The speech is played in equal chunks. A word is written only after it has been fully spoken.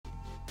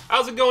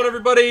How's it going,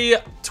 everybody?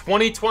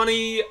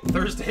 2020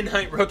 Thursday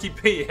night rookie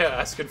P. Yeah,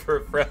 asking for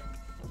a friend.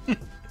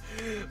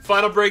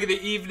 Final break of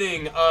the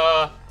evening.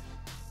 Not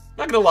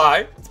gonna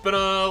lie, it's been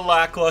a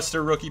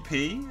lackluster rookie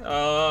P.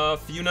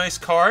 Few nice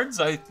cards.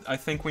 I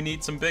think we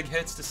need some big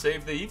hits to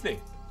save the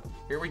evening.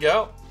 Here we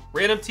go.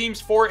 Random teams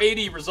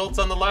 480. Results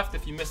on the left.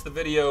 If you missed the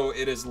video,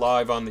 it is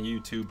live on the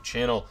YouTube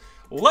channel.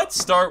 Let's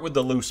start with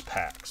the loose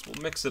packs.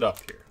 We'll mix it up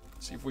here.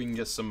 See if we can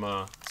get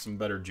some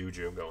better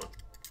juju going.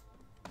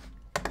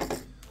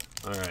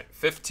 All right,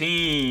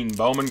 15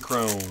 Bowman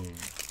Chrome.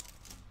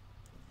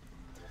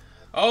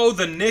 Oh,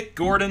 the Nick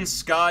Gordon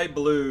Sky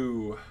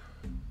Blue.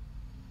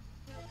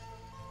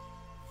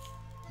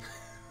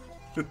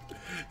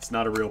 It's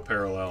not a real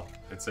parallel.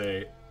 It's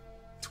a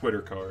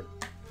Twitter card.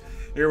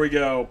 Here we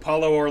go.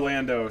 Paulo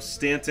Orlando,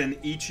 Stanton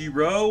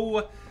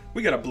Ichiro.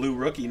 We got a blue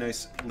rookie.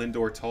 Nice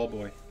Lindor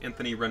Tallboy.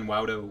 Anthony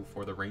Renwaudo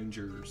for the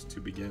Rangers to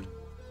begin.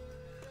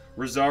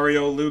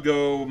 Rosario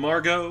Lugo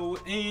Margot,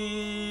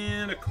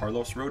 and a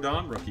Carlos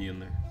Rodon rookie in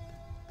there.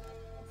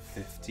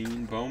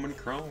 15 Bowman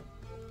Chrome.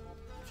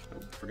 Oh,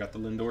 forgot the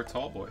Lindor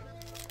Tallboy.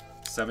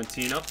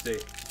 17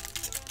 update.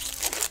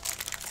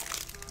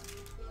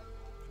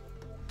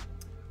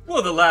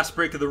 Well, the last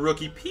break of the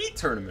Rookie P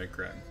tournament,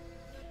 Greg.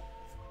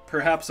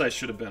 Perhaps I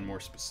should have been more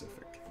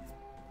specific.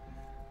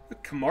 The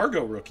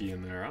Camargo rookie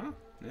in there, huh?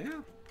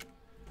 Yeah.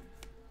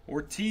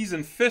 Ortiz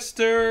and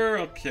Fister.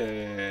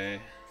 Okay.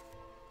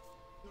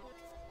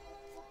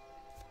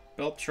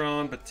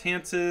 Beltran,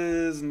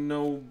 Betances,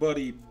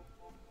 nobody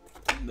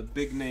in the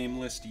big name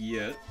list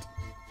yet.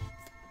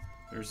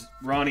 There's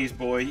Ronnie's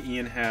boy,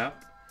 Ian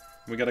Happ.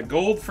 We got a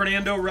gold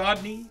Fernando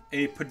Rodney,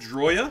 a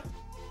Pedroia,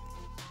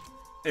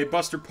 a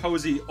Buster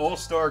Posey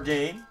All-Star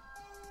Game.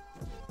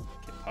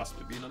 Can't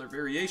possibly be another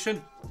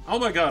variation. Oh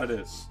my god, it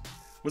is.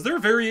 Was there a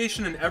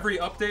variation in every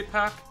update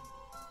pack?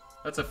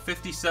 That's a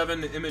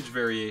 57 image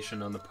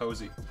variation on the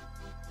Posey.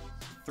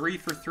 3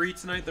 for 3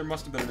 tonight. There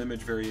must have been an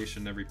image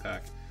variation in every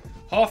pack.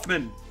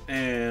 Hoffman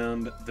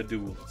and the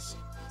duels.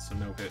 So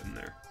no hit in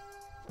there.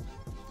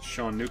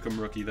 Sean Newcomb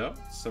rookie though.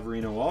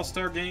 Severino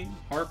All-Star Game.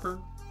 Harper.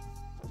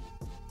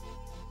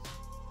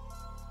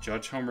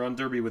 Judge Home Run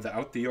Derby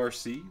without the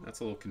RC. That's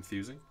a little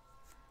confusing.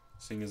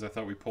 Seeing as I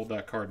thought we pulled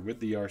that card with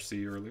the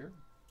RC earlier.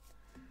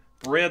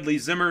 Bradley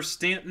Zimmer,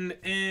 Stanton,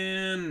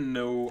 and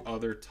no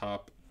other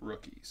top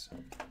rookies.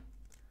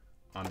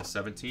 On to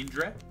 17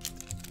 draft.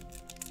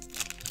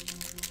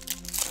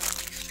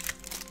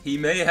 He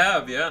may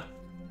have, yeah.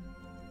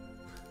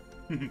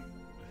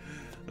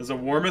 There's a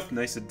Warmouth,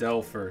 nice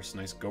Adele first,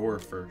 nice Goer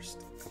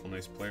first. A couple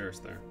nice players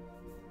there.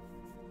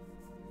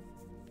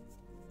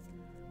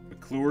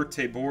 McClure,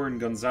 Tabor, and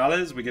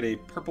Gonzalez. We get a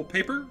purple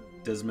paper,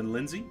 Desmond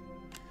Lindsay.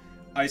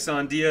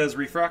 Isan Diaz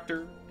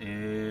Refractor,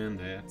 and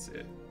that's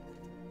it.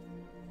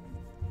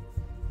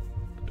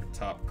 Other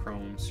top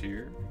chromes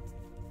here.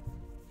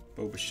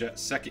 Bo Bichette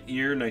second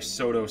year, nice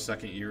Soto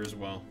second year as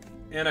well.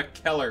 And a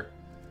Keller.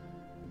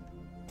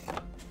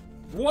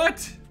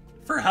 What?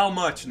 For how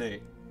much,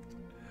 Nate?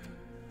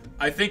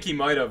 I think he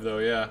might have, though,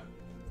 yeah.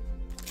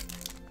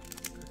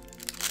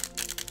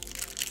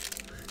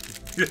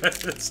 Yeah,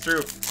 that's true.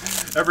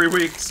 Every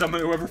week,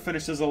 whoever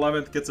finishes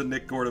 11th gets a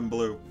Nick Gordon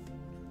blue.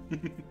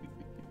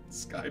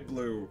 Sky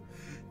blue.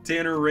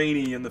 Tanner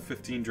Rainey in the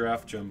 15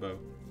 draft jumbo.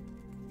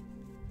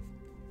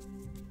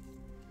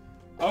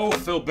 Oh,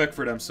 Phil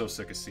Bickford, I'm so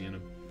sick of seeing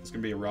him. It's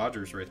going to be a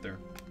Rogers right there.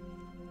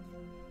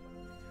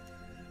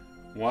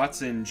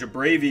 Watson,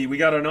 Jabravy. We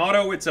got an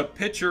auto. It's a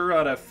pitcher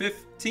out of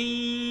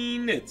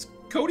 15. It's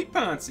Cody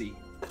Ponce.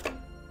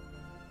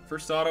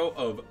 First auto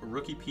of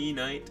Rookie P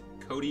night,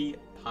 Cody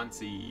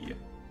Ponce.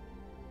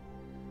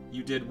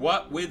 You did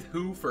what with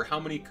who for how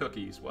many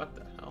cookies? What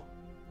the hell?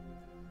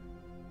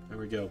 There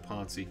we go,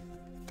 Ponce.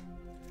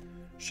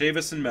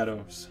 Chavis and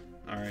Meadows.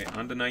 All right,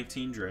 on to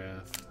 19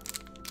 draft.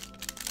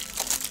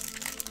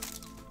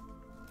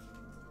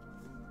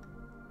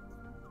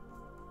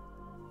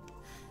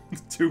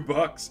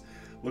 $2.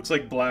 Looks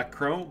like black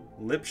chrome.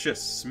 Lipschitz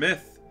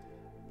Smith.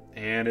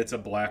 And it's a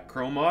black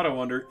chrome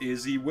auto under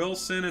Izzy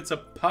Wilson. It's a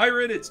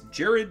Pirate. It's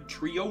Jared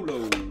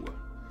Triolo.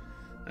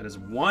 That is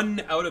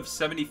 1 out of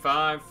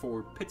 75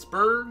 for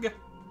Pittsburgh.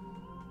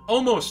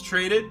 Almost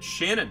traded.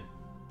 Shannon.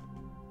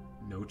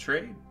 No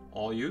trade.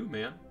 All you,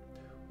 man.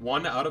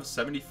 1 out of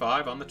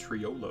 75 on the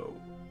Triolo.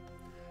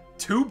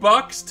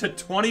 $2 to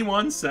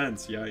 21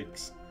 cents.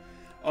 Yikes.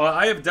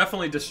 I have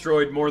definitely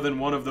destroyed more than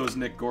one of those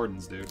Nick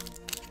Gordons, dude.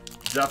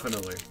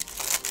 Definitely.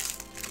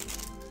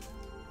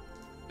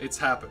 It's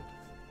happened.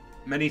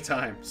 Many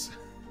times.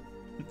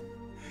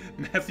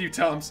 Matthew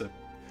Thompson.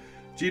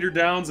 Jeter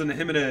Downs and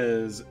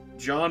Jimenez.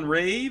 John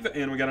Rave.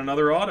 And we got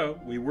another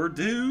auto. We were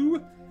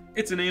due.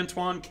 It's an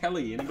Antoine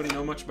Kelly. Anybody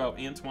know much about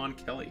Antoine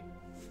Kelly?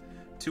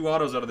 2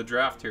 autos out of the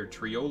draft here.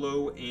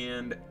 Triolo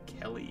and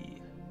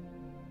Kelly.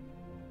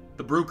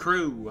 The Brew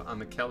Crew on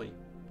the Kelly.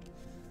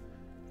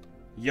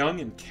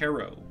 Young and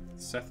Caro.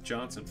 Seth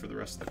Johnson for the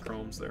rest of the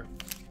chromes there.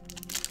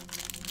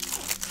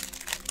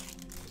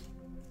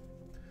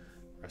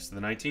 Rest of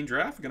the 19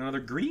 draft, we got another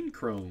green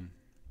chrome.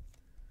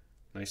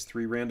 Nice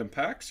 3 random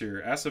packs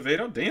here.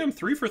 Acevedo, damn,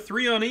 3 for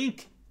 3 on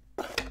ink.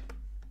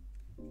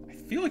 I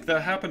feel like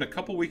that happened a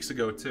couple weeks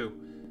ago, too.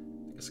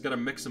 Just gotta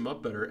mix them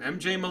up better.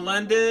 MJ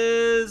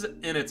Melendez,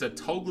 and it's a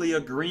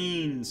Toglia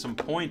green. Some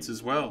points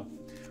as well.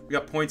 We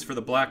got points for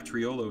the black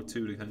Triolo,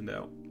 too, to hand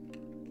out.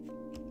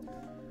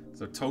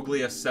 So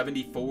Toglia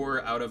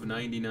 74 out of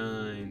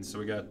 99. So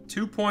we got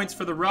 2 points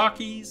for the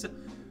Rockies,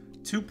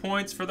 2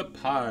 points for the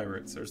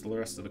Pirates. There's the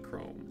rest of the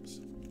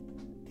chromes.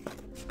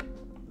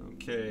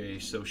 Okay,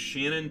 so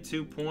Shannon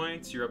 2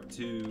 points. You're up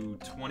to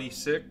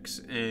 26,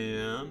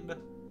 and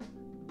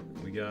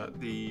we got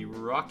the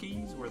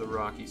Rockies. Where are the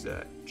Rockies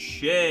at?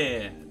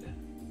 Chad.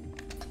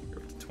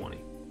 You're up to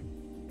 20.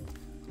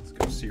 Let's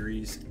go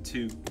Series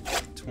 2,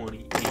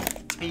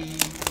 2018.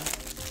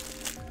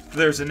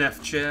 There's an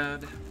F,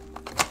 Chad.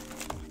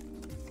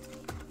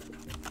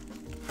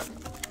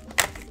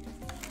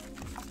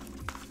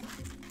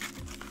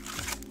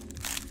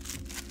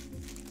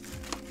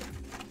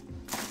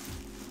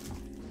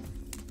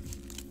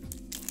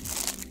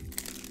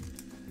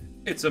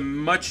 It's a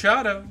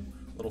Machado.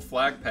 Little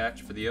flag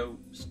patch for the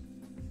O's.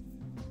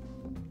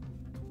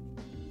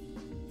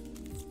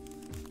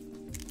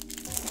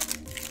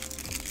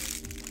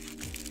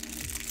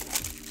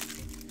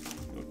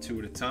 Go 2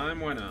 at a time,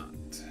 why not?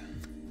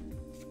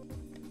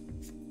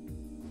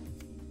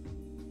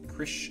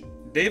 Chris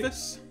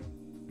Davis.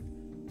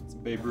 It's a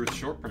Babe Ruth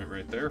short print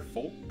right there,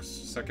 folks.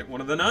 Second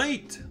one of the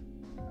night.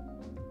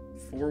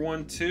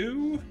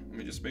 412. Let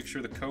me just make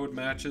sure the code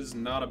matches,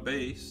 not a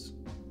base.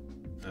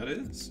 That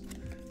is.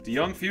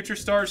 DeYoung, Future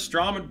Stars,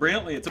 Strom, and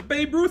Brantley. It's a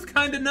Babe Ruth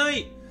kind of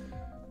night.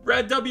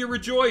 Brad W.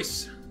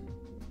 Rejoice.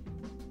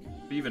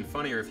 Be even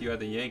funnier if you had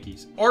the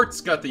Yankees.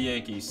 Art's got the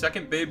Yankees.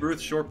 Second Babe Ruth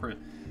short print.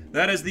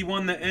 That is the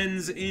one that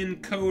ends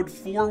in code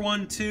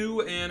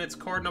 412, and it's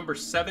card number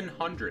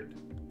 700.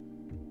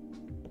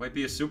 Might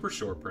be a super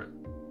short print.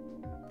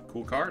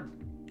 Cool card.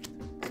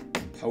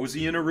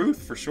 Posey and a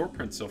Ruth for short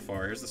print so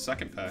far. Here's the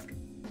second pack.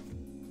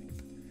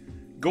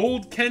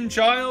 Gold Ken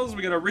Giles.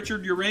 We got a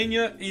Richard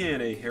Urania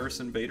and a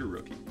Harrison Bader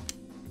rookie.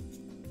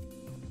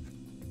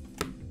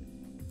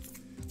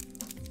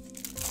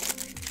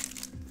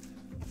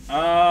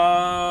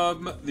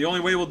 The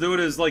only way we'll do it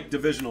is like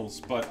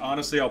divisionals, but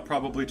honestly, I'll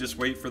probably just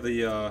wait for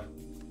the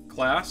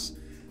class.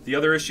 The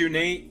other issue,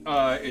 Nate,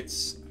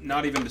 it's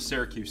not even to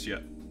Syracuse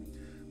yet.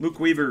 Luke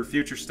Weaver,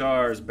 Future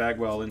Stars,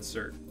 Bagwell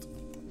insert.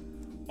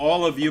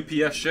 All of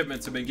UPS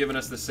shipments have been giving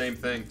us the same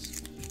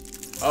things.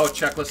 Oh,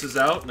 checklist is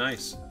out.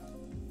 Nice.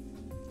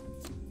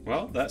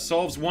 Well, that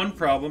solves one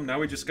problem. Now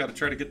we just got to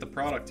try to get the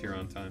product here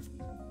on time.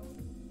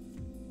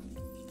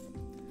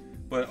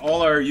 But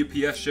all our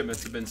UPS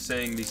shipments have been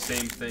saying the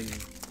same thing.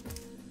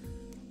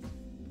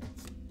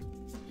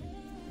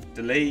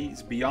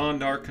 Delays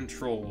beyond our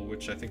control,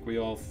 which I think we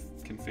all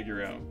can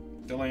figure out.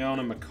 DeLeon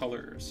and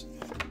McCullers.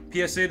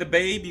 PSA the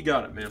Babe, you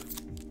got it, man.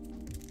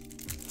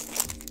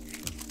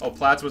 Oh,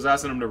 Platts was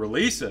asking him to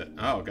release it.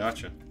 Oh,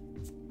 gotcha.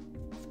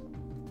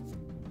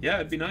 Yeah,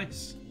 it'd be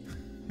nice.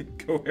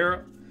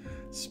 Kohara,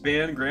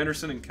 Span,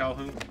 Granderson, and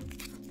Calhoun.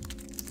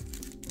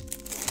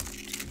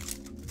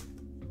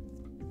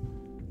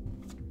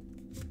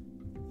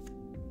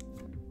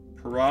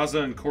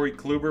 Peraza and Corey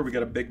Kluber. We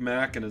got a Big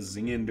Mac and a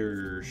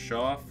Zinder.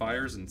 Shaw,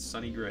 Fires, and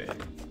Sonny Gray.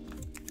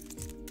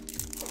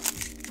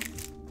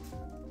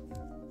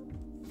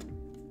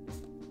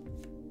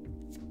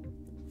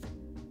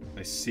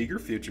 Nice Seager,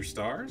 Future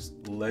Stars.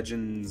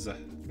 Legends,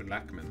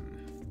 Blackman.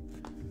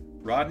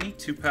 Rodney,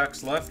 2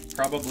 packs left.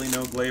 Probably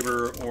no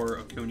Glaber or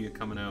Acuna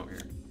coming out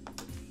here,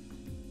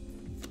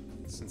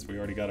 since we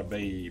already got a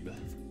Babe.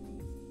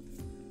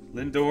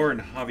 Lindor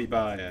and Javi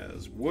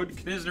Baez. Wood,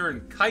 Knizner,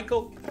 and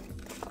Keuchel.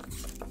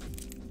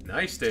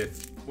 Nice, Dave.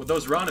 Would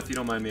those run, if you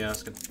don't mind me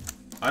asking?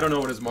 I don't know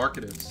what his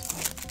market is.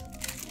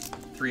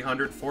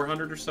 300,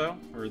 400 or so?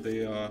 Or are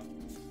they a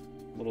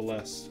little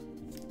less?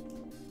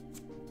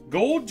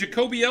 Gold,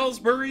 Jacoby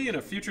Ellsbury, and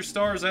a Future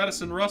Stars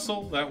Addison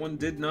Russell. That one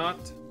did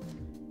not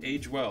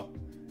age well.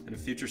 And a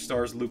Future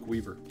Stars Luke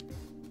Weaver.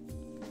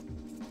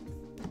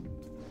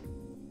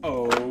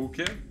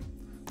 Okay.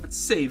 Let's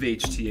save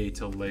HTA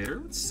till later.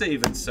 Let's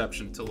save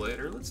Inception till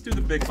later. Let's do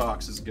the big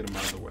boxes and get them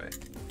out of the way.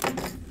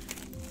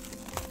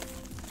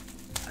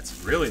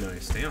 That's really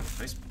nice. Damn.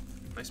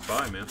 Nice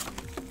buy, man.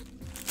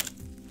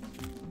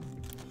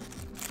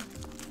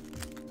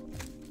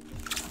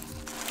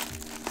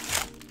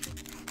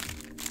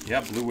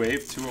 Yeah, Blue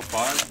Wave,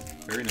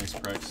 205. Very nice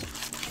price.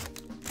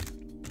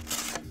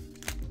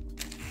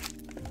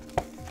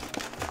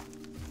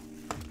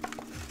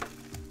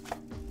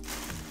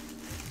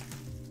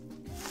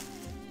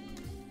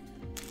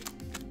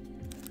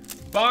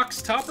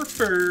 Box topper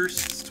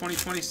first. It's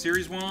 2020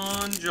 Series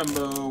 1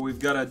 Jumbo. We've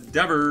got a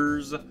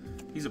Devers.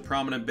 He's a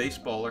prominent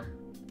baseballer.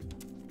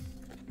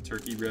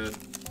 Turkey red.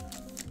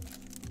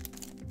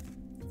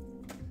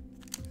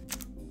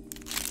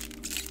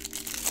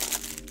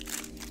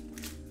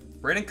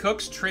 Brandon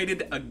Cooks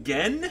traded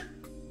again?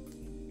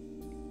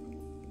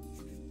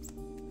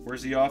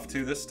 Where's he off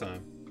to this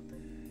time?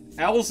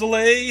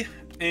 Alzolay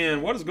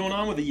And what is going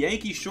on with the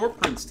Yankee short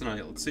prints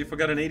tonight? Let's see if we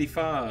got an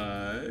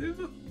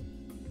 85.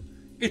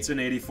 It's an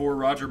 84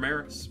 Roger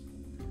Maris.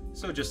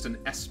 So just an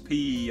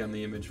SP on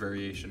the image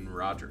variation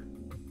Roger.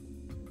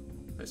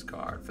 Nice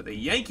card. For the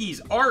Yankees,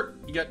 Art.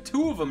 You got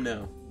 2 of them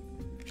now.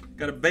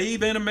 Got a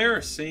Babe and a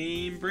Maris.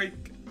 Same break.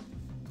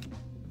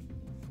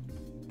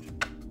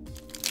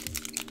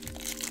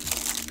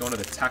 Going to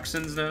the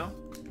Texans now.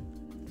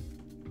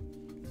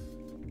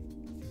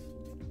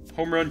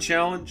 Home run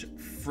challenge.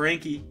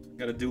 Frankie.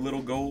 Got a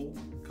Doolittle goal.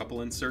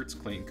 Couple inserts.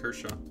 Clayton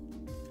Kershaw.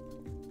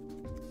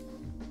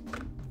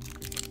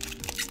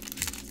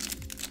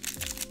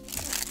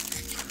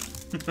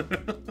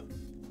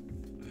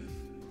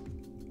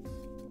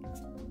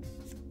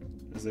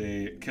 There's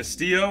a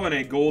Castillo and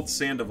a Gold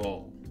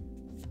Sandoval.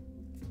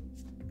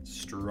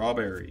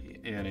 Strawberry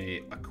and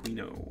a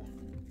Aquino.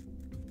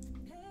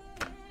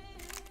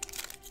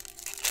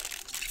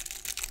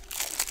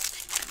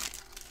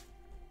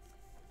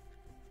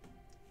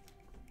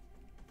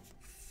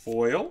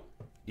 Foil,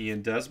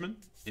 Ian Desmond,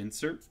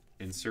 insert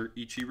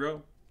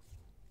Ichiro.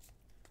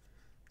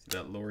 See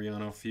that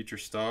Laureano Future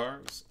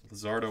Stars,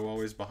 Luzardo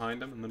always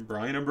behind him, and then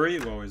Brian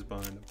Abreu always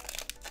behind him.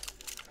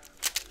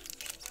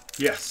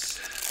 Yes,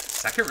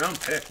 second round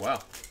pick,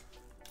 wow.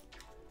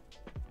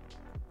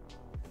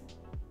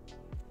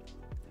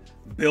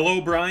 Bill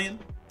O'Brien,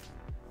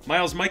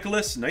 Miles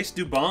Michaelis, nice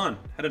Dubon.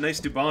 Had a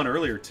nice Dubon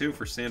earlier too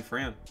for San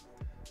Fran.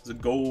 It was a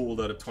gold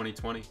out of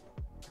 2020.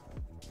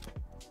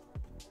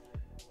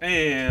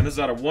 And this is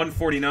out of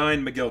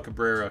 149, Miguel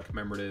Cabrera,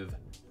 commemorative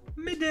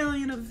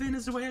Medallion of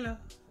Venezuela,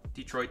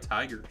 Detroit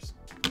Tigers.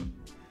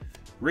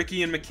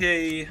 Ricky and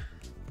McKay.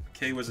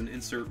 McKay was an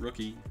insert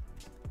rookie.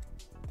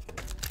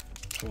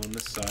 Go on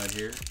this side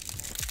here.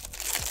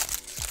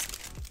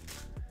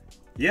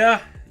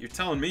 Yeah, you're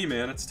telling me,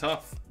 man, it's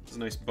tough. It's a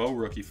nice Bo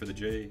rookie for the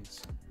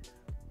Jays.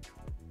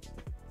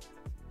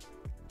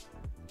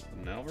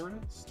 And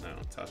Alvarez? No,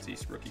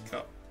 Tatis Rookie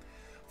Cup.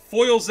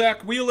 Foil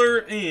Zach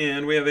Wheeler,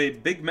 and we have a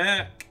Big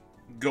Mac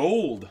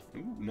Gold.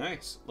 Ooh,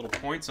 nice. Little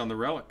points on the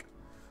relic.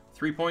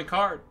 3-point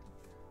card.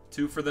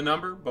 2 for the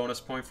number.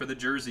 Bonus point for the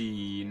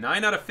jersey.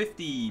 9 out of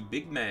 50.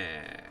 Big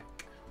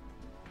Mac.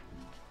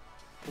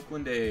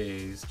 Oakland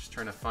A's. Just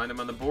trying to find him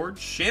on the board.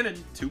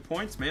 Shannon, 2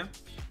 points, man.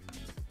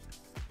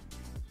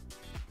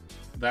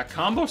 That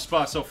combo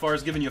spot so far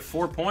has given you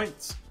 4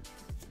 points.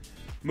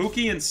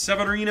 Mookie and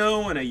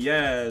Severino and a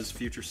Yaz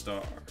Future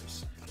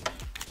Stars.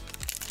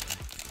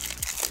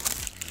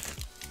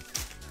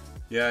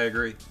 Yeah, I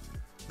agree.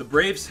 The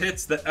Braves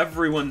hits that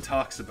everyone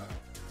talks about.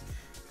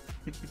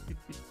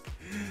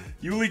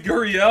 Yuli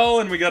Gurriel,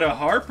 and we got a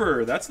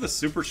Harper. That's the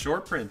super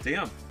short print.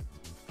 Damn.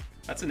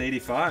 That's an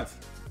 85.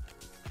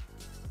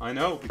 I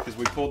know, because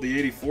we pulled the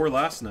 84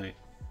 last night.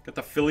 Got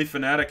the Philly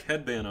Fanatic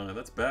headband on it.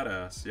 That's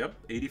badass. Yep,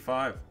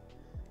 85.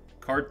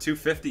 Card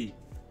 250.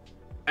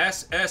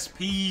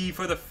 SSP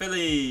for the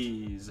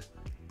Phillies.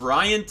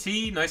 Brian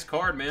T. Nice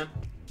card, man.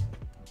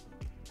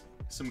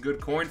 Some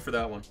good coin for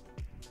that one.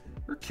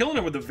 We're killing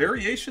it with the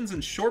variations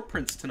and short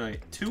prints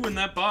tonight. 2 in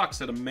that box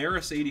at a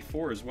Maris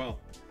 84 as well.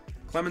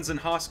 Clemens and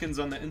Hoskins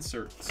on the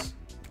inserts.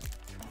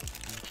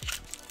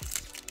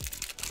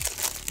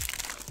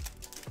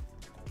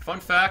 Fun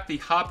fact, the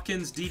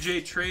Hopkins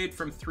DJ trade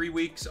from 3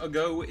 weeks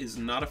ago is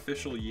not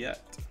official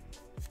yet.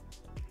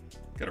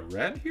 Got a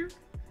red here?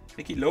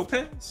 Nicky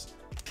Lopez?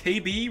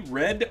 KB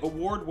Red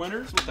Award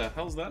winners? What the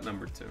hell's that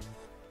number to?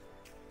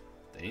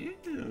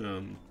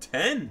 Damn.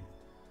 10.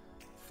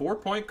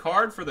 4-point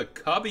card for the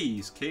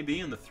Cubbies.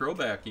 KB in the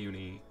throwback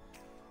uni.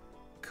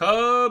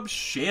 Cub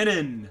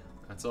Shannon.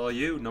 That's all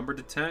you. Numbered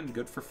to 10.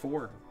 Good for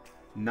 4.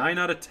 9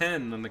 out of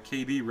 10 on the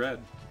KB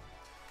red.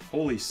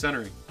 Holy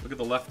centering. Look at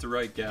the left to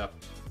right gap.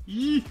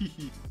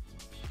 Yee.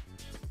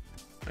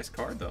 Nice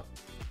card, though.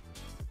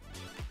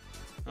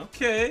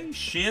 Okay,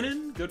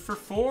 Shannon. Good for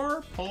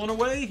 4. Pulling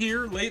away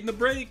here late in the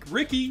break.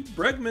 Ricky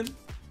Bregman.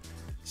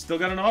 Still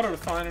got an auto to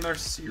find in our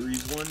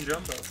Series 1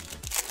 jumbo.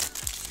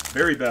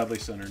 Very badly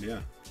centered, yeah.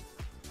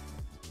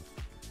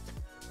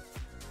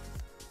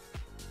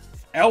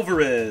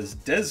 Alvarez,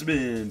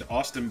 Desmond,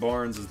 Austin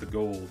Barnes is the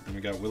gold. Then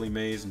we got Willie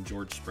Mays and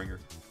George Springer.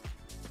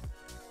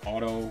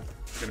 Auto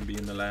gonna be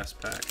in the last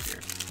pack here.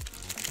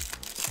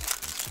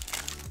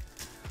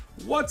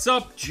 What's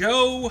up,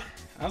 Joe?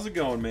 How's it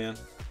going, man?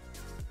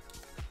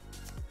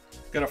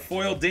 Got a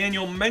foil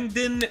Daniel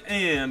Mengden,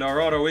 and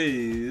our auto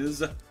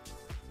is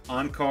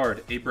on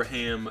card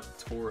Abraham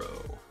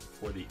Toro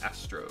for the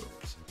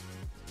Astros.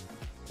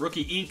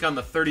 Rookie ink on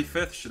the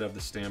 35th should have the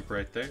stamp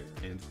right there,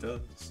 and it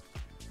does.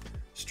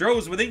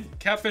 Strohs with ink,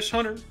 Catfish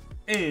Hunter,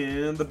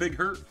 and the Big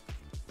Hurt.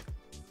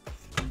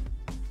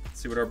 Let's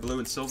see what our blue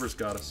and silver's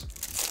got us.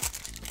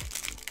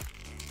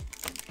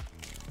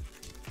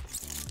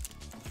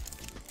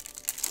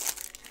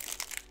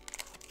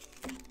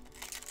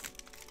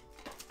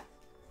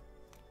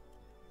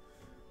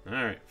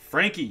 Alright,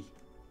 Frankie,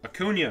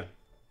 Acuna,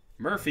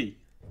 Murphy,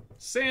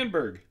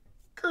 Sandberg,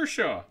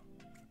 Kershaw,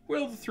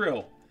 Will the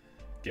Thrill,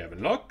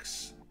 Gavin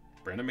Lux,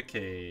 Brandon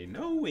McKay,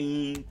 no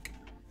ink.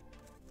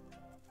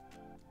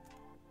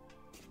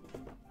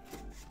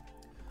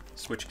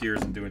 switch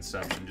gears and do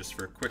Inception just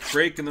for a quick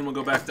break, and then we'll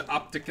go back to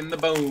Optic and the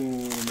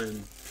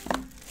Bowman.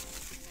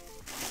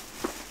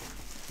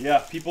 Yeah,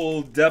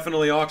 people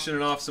definitely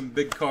auctioning off some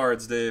big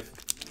cards, Dave.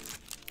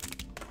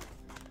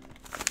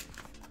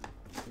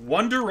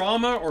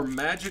 Wonderama or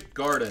Magic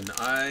Garden?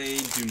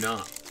 I do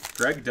not.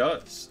 Greg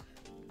does.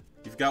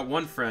 You've got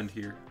one friend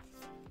here.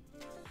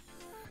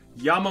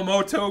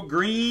 Yamamoto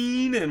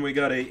green, and we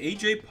got a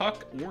AJ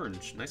Puck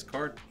orange. Nice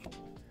card.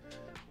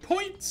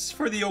 Points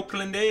for the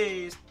Oakland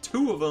A's.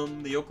 2 of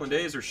them. The Oakland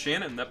A's are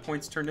Shannon. That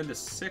point's turned into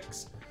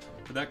 6.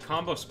 But that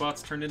combo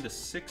spot's turned into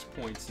 6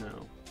 points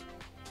now.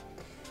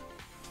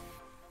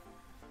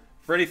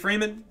 Freddie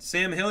Freeman,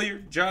 Sam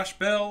Hilliard, Josh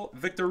Bell,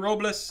 Victor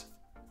Robles,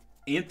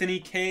 Anthony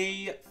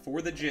K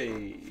for the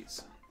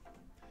Jays.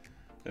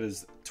 That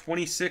is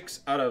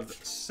 26 out of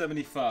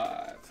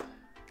 75.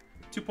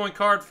 2-point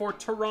card for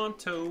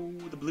Toronto,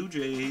 the Blue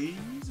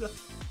Jays.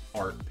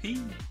 Art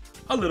P.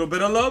 A little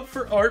bit of love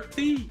for Art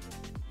P.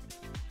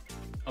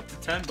 Up to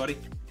 10, buddy.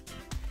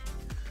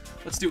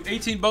 Let's do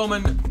 18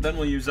 Bowman, then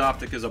we'll use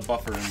Optic as a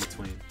buffer in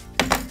between.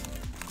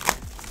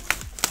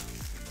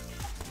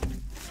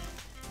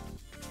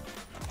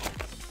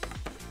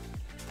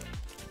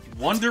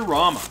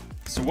 Wonderama.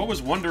 So what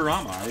was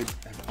Wonderama? I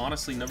have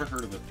honestly never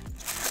heard of it.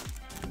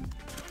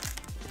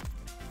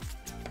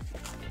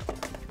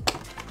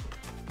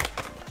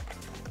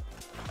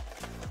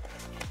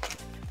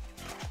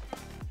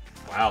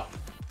 Wow.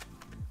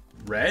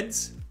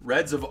 Reds?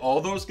 Reds of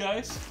all those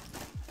guys?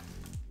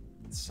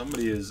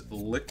 Somebody is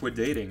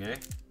liquidating, eh?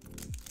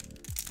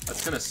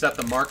 That's going to set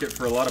the market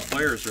for a lot of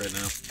players right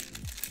now.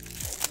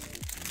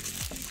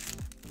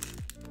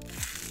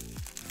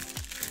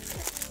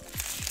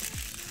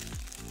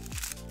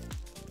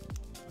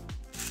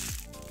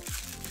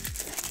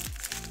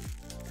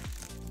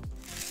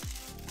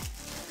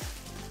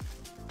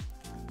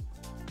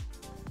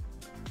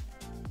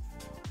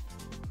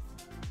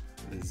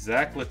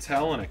 Zach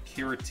Littell and a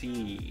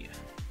Kiratini.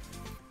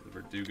 The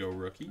Verdugo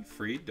rookie.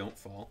 Freed, don't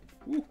fall.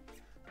 Woo.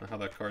 Not how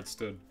that card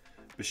stood.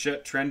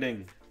 Bichette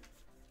trending.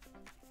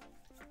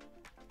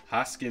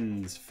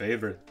 Hoskins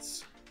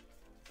favorites.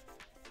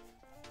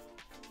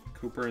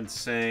 Cooper and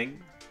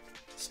Sang.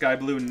 Sky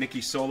Blue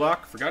Nicky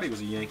Solak. Forgot he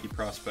was a Yankee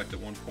prospect at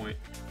one point.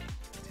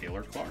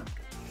 Taylor Clark.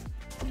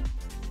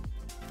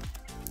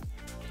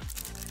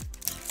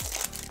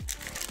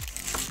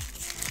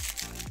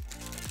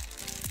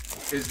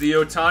 Is the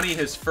Ohtani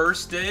his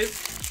first, Dave?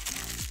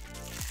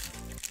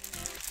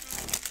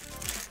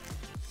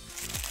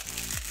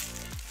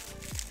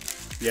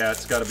 Yeah,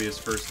 it's got to be his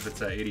first if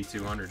it's at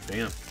 8,200.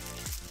 Damn.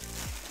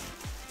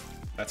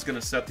 That's going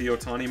to set the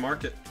Ohtani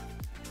market.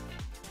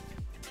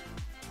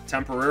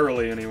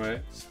 Temporarily,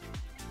 anyways.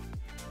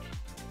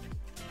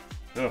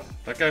 Ugh,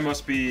 that guy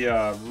must be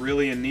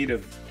really in need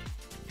of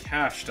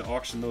cash to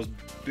auction those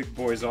big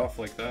boys off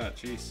like that.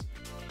 Jeez.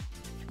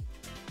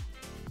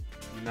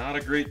 Not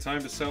a great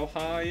time to sell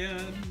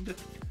high-end.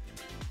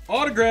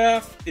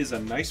 Autograph is a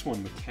nice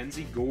one.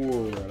 Mackenzie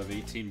Gore out of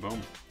 18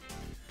 Bowman.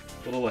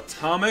 Little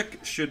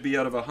Atomic should be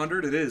out of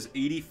 100. It is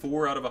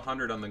 84 out of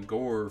 100 on the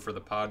Gore for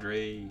the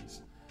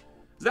Padres.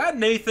 Is that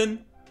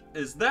Nathan?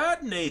 Is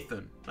that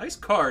Nathan? Nice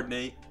card,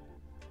 Nate.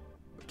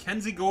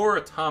 Mackenzie Gore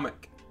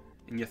Atomic.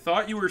 And you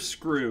thought you were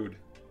screwed.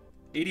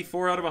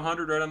 84 out of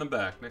 100 right on the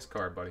back. Nice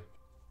card, buddy.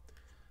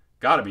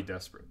 Gotta be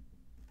desperate.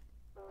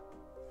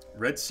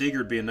 Red Seager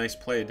would be a nice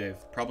play, Dave.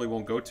 Probably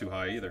won't go too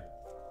high either.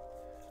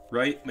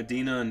 Wright,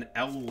 Medina, and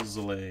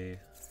Elsley.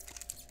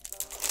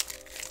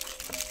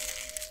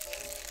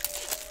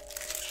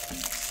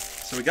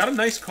 So we got a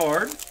nice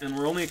card, and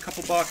we're only a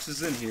couple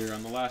boxes in here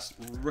on the last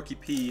Rookie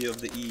P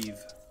of the eve.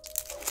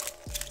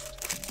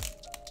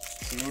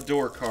 So no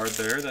door card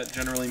there. That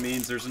generally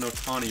means there's an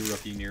Ohtani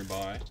rookie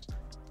nearby.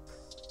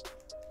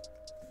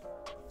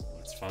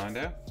 Let's find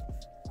out.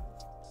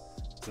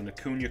 It's an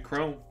Acuna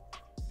Chrome.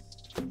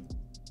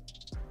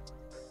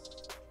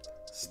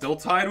 Still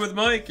tied with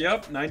Mike.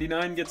 Yep,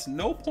 99 gets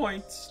no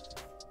points.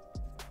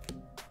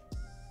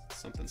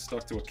 Something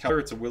stuck to a cover.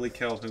 It's a Willie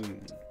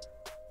Calhoun.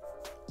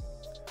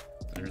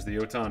 There's the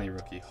Ohtani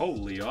rookie.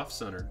 Holy,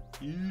 off-centered.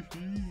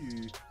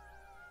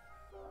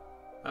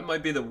 That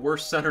might be the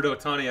worst centered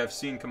Ohtani I've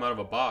seen come out of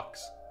a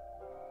box.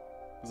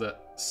 Was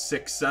that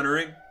 6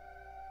 centering?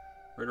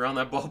 Right around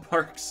that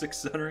ballpark, 6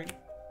 centering?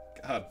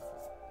 God.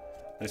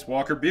 Nice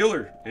Walker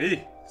Buehler.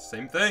 Hey,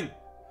 same thing.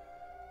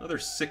 Another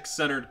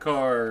 6-centered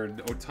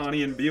card.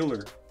 Ohtani and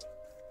Buehler.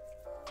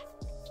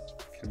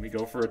 Can we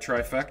go for a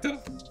trifecta?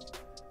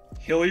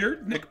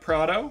 Hilliard, Nick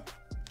Prado.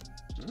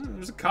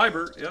 There's a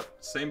Kyber. Yep,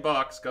 same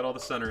box. Got all the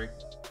centering.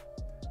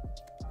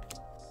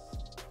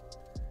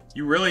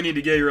 You really need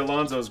to get your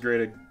Alonsos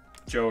graded,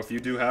 Joe, if you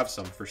do have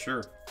some, for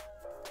sure.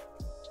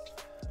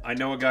 I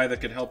know a guy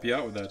that could help you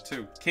out with that,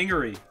 too.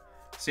 Kingery,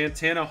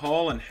 Santana,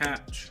 Hall, and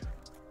Hatch.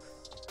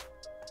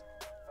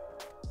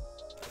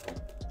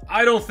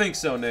 I don't think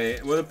so,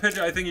 Nate. With a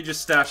pitcher, I think you just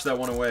stash that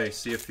one away.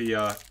 See if he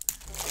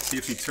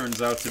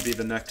turns out to be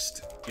the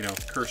next, you know,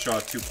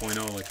 Kershaw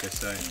 2.0, like they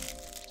say.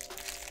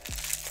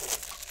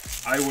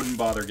 I wouldn't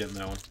bother getting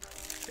that one.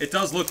 It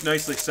does look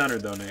nicely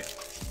centered, though, Nate.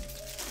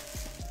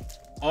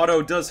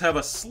 Auto does have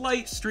a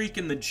slight streak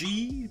in the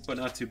G, but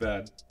not too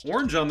bad.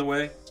 Orange on the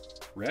way.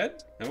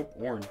 Red? Nope,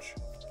 orange.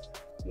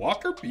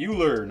 Walker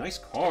Buehler. Nice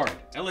card.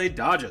 LA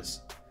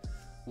Dodgers.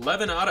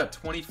 11 out of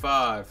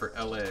 25 for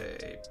LA.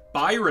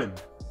 Byron.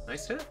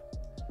 Nice hit.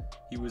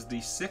 He was the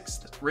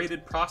 6th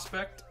rated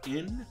prospect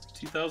in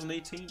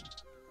 2018.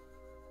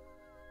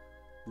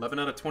 11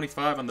 out of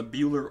 25 on the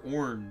Buehler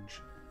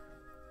orange.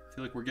 I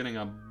feel like we're getting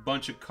a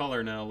bunch of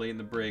color now late in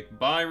the break.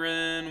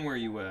 Byron, where are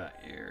you at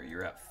here?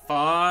 You're at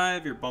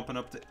 5. You're bumping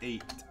up to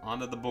 8.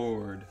 Onto the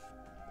board.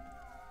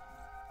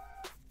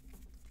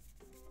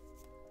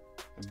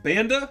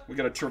 Banda, we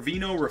got a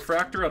Trevino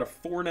refractor out of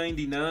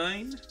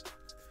 499.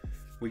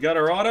 We got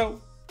our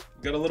auto.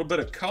 We got a little bit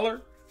of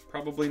color.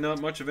 Probably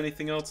not much of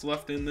anything else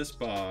left in this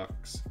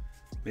box.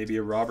 Maybe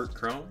a Robert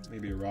Chrome,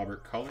 maybe a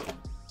Robert Color.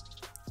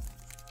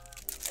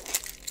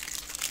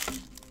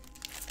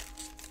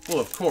 Well,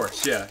 of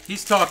course, yeah.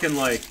 He's talking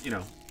like, you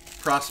know,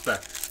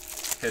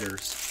 prospect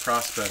hitters,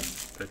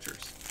 prospect pitchers.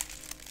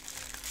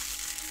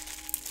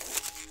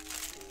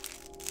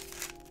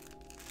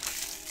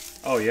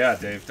 Oh, yeah,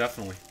 Dave,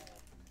 definitely.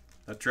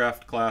 That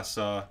draft class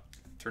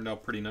turned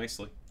out pretty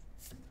nicely.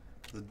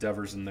 The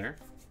Devers in there.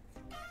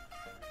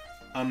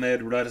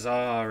 Ahmed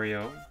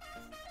Rosario.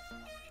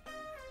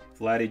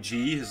 Vladdy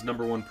G, his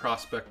 #1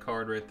 prospect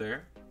card right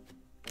there.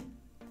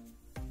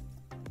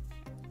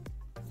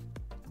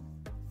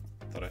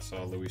 Thought I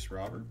saw Luis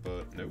Robert,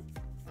 but nope.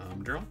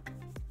 I'm drunk.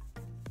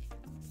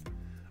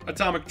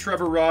 Atomic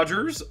Trevor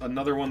Rogers,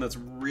 another one that's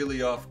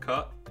really off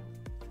cut.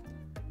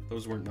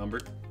 Those weren't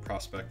numbered.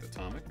 Prospect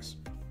Atomics.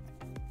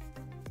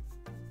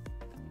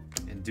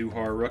 And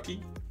Duhar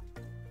rookie.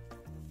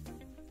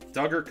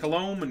 Duggar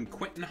Colome and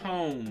Quentin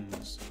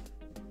Holmes.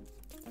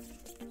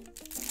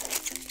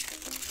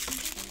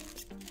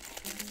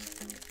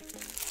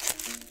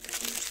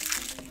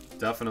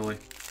 Definitely.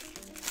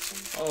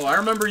 Oh, I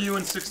remember you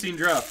in 16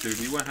 draft, dude.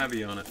 You went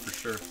heavy on it for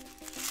sure.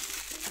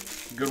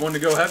 Good one to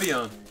go heavy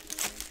on.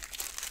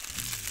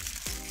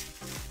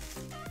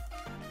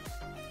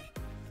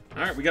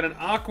 Alright, we got an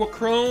Aqua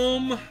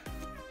Chrome.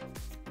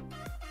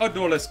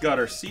 Adolis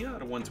Garcia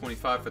out of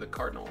 125 for the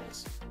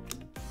Cardinals.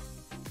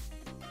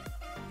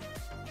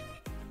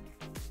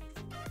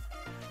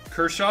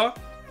 Kershaw,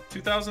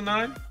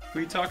 2009. Who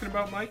are you talking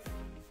about, Mike?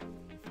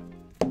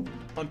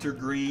 Hunter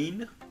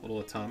Green, little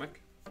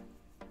atomic.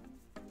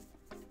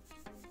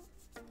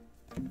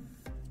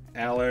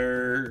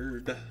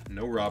 Allard,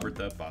 no Robert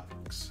that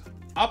box.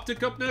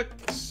 Optic up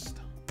next.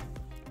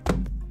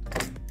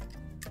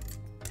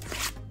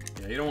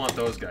 Yeah, you don't want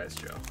those guys,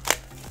 Joe.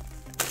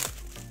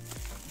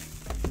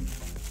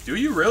 Do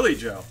you really,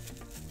 Joe?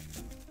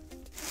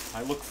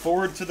 I look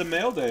forward to the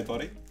mail day,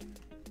 buddy.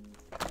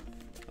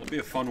 That'll be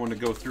a fun one to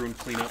go through and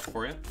clean up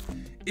for you.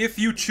 If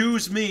you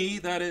choose me,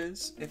 that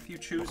is. If you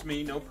choose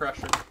me, no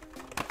pressure.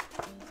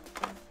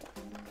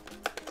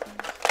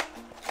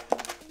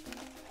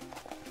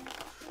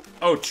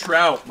 Oh,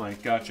 Trout,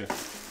 Mike. Gotcha.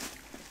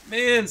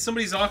 Man,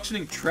 somebody's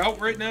auctioning Trout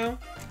right now?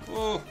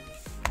 Oh.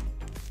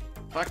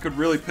 That could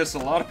really piss a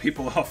lot of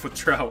people off with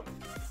Trout.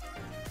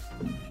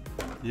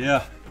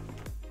 Yeah.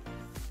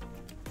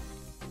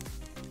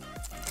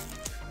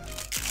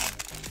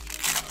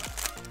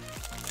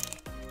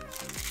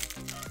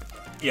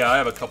 Yeah, I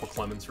have a couple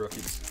Clemens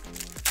rookies.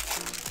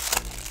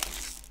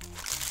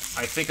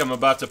 I think I'm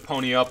about to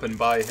pony up and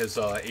buy his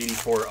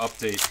 84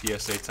 update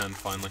PSA 10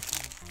 finally.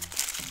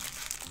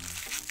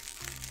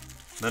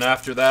 Then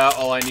after that,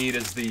 all I need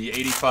is the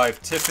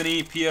 85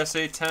 Tiffany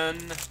PSA 10,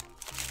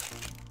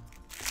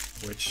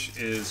 which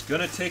is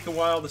going to take a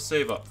while to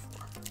save up for.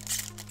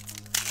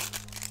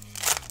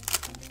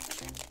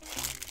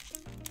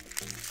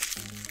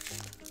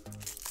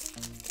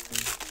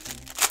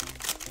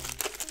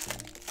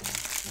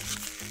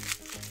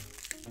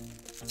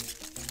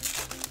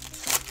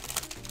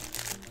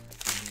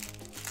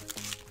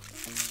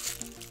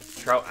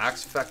 Trout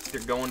Axe Effect,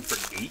 they're going for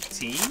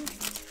 18?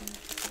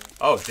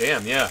 Oh,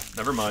 damn, yeah.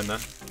 Never mind,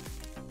 then.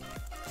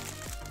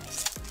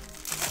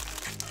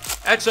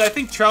 Actually, I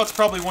think Trout's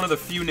probably one of the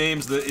few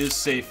names that is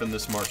safe in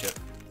this market.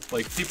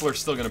 Like, people are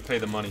still going to pay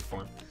the money for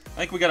him. I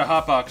think we got a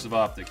hot box of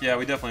Optic. Yeah,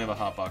 we definitely have a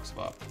hot box of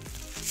Optic.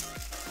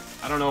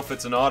 I don't know if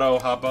it's an auto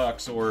hot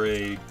box or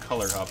a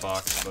color hot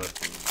box, but...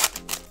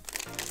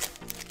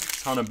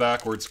 a ton of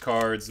backwards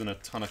cards and a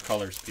ton of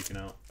colors peeking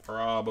out.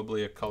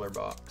 Probably a color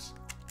box.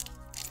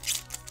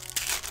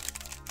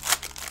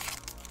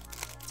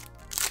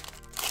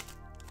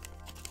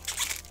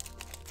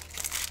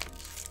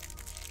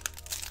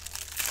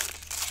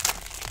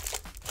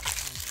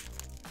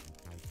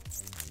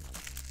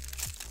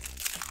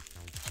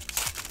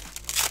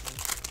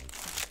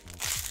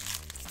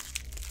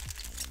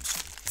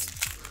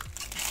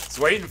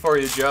 Waiting for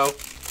you, Joe.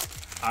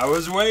 I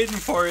was waiting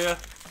for you.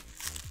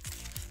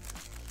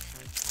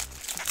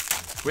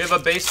 We have a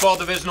baseball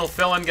divisional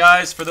fill-in,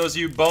 guys. For those of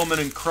you Bowman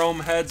and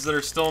Chrome heads that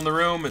are still in the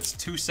room, it's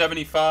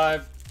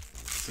 $275.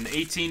 It's an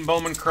 18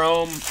 Bowman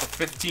Chrome, a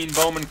 15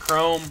 Bowman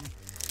Chrome,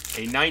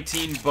 a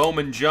 19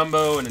 Bowman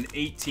Jumbo, and an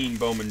 18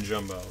 Bowman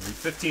Jumbo. The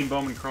 15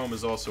 Bowman Chrome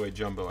is also a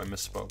Jumbo. I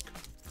misspoke.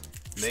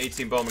 And the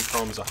 18 Bowman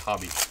Chrome is a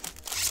hobby.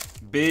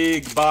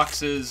 Big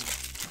boxes,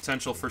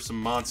 potential for some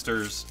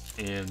monsters,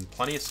 and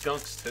plenty of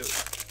skunks, too.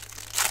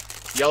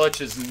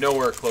 Yelich is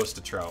nowhere close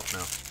to Trout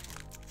now.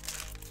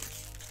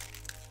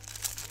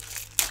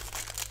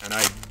 And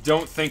I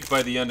don't think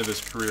by the end of his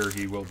career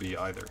he will be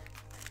either.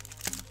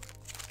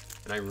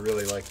 And I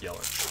really like Yelich.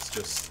 It's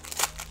just...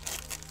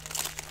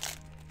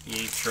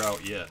 he ain't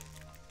Trout yet.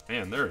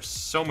 Man, there are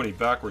so many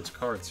backwards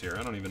cards here.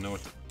 I don't even know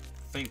what to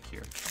think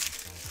here.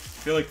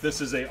 I feel like this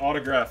is a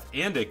autograph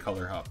and a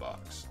color hot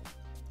box.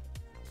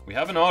 We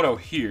have an auto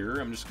here.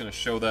 I'm just going to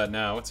show that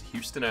now. It's a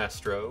Houston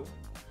Astro.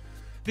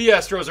 The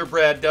Astros are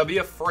Brad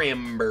W.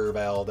 Framber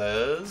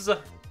Valdez.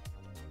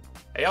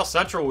 AL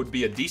Central would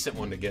be a decent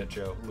one to get,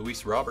 Joe.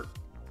 Luis Robert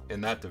in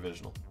that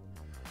divisional.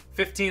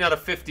 15 out of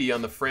 50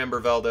 on the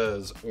Framber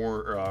Valdez.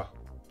 Or,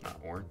 not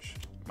orange.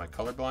 Am I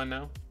colorblind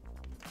now?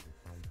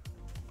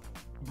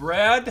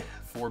 Brad,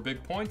 4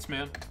 big points,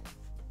 man.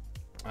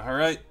 All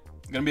right.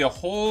 Going to be a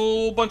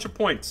whole bunch of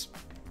points.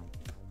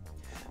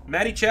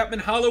 Matty Chapman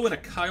Hollow and a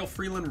Kyle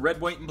Freeland Red,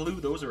 White, and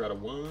Blue. Those are out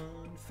of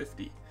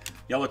 150.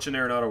 Yelich and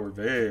Arenado were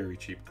very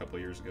cheap a couple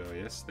years ago.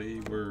 Yes, they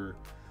were.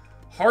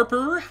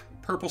 Harper,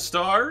 Purple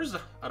Stars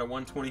out of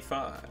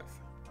 125.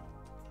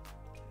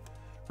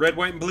 Red,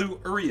 White, and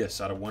Blue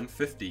Urias out of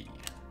 150.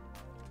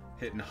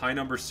 Hitting high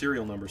number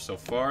serial numbers so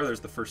far. There's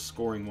the first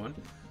scoring one.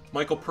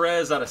 Michael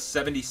Perez out of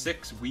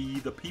 76. We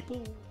the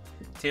People.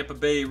 Tampa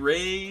Bay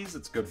Rays.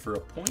 It's good for a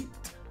point.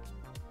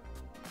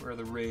 Where are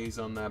the Rays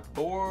on that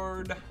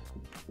board?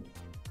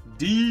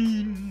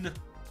 Dean.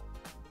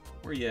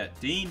 Where you at,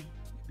 Dean?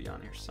 Be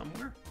on here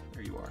somewhere.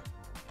 There you are.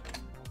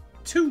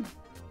 2.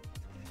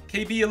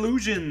 KB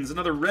Illusions.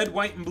 Another red,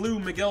 white, and blue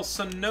Miguel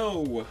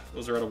Sano.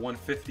 Those are out of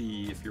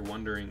 150 if you're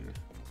wondering.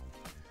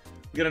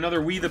 We got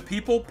another We the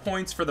People.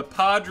 Points for the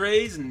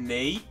Padres.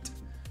 Nate.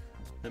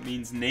 That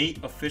means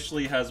Nate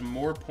officially has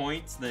more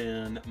points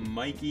than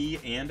Mikey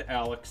and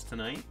Alex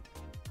tonight.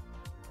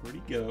 Where'd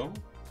he go?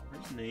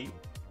 Where's Nate?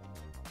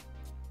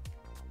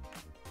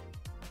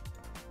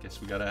 Guess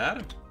we gotta add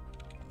him.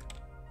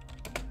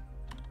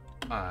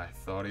 I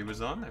thought he was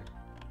on there.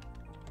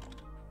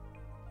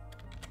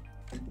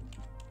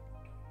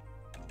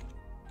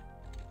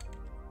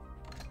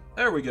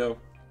 There we go.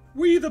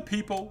 We the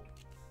People.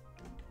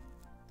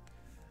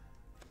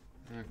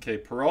 Okay,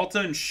 Peralta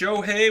and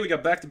Shohei. We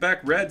got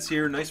back-to-back Reds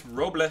here. Nice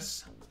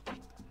Robles.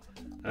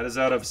 That is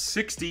out of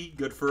 60.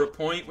 Good for a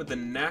point with the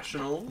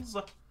Nationals.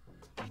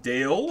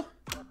 Dale.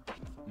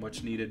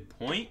 Much needed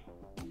point.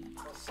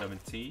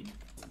 17.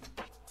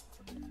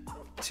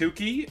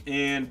 Tukey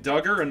and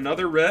Duggar,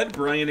 another red.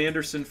 Brian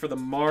Anderson for the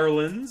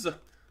Marlins.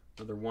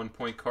 Another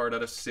 1-point card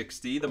out of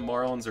 60. The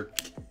Marlins are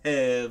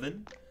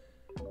Kevin.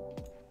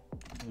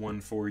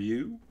 1 for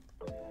you.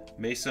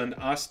 Mason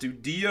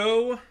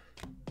Astudillo.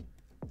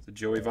 It's a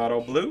Joey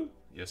Votto blue.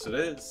 Yes, it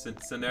is.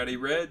 Cincinnati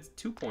Reds,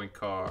 2-point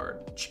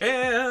card.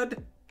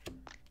 Chad.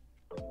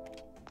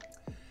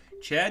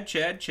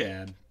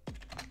 Chad.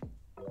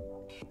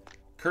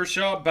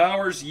 Kershaw,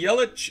 Bowers,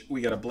 Yelich.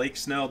 We got a Blake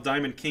Snell,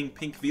 Diamond King,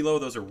 Pink Velo.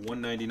 Those are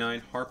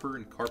 $1.99. Harper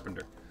and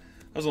Carpenter.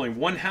 That was only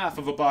 1/2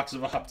 of a box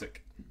of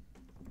Optic.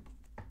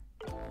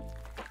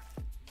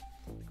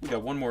 We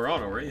got one more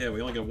auto, right? Yeah,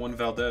 we only got one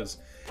Valdez.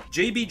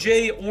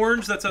 JBJ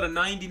Orange, that's out of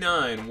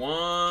 99.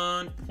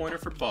 1 pointer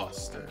for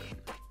Boston.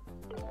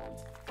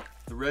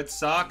 The Red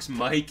Sox,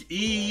 Mike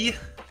E.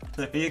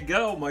 There you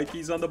go.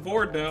 Mikey's on the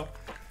board now.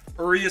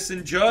 Urias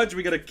and Judge,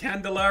 we got a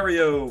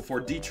Candelario for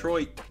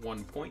Detroit.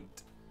 1 point.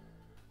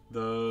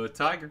 The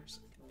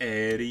Tigers,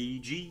 Eddie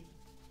G.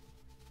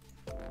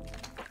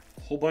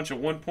 Whole bunch of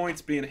 1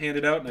 points being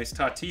handed out. Nice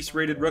Tatis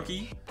rated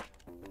rookie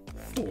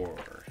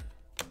for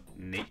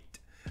Nate.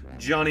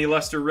 Johnny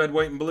Lester, red,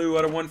 white, and blue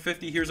out of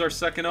 150. Here's our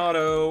second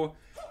auto.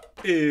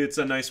 It's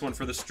a nice one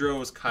for the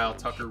Stros. Kyle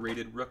Tucker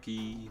rated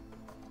rookie.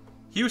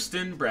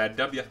 Houston, Brad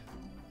W.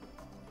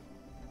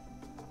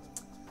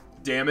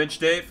 Damage,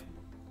 Dave.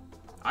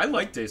 I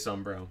like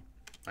Daysum Brown.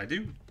 I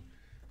do.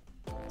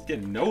 He's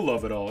getting no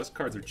love at all. His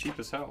cards are cheap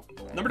as hell.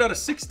 Numbered out of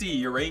 60,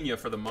 Urania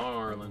for the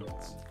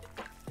Marlins.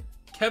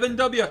 Kevin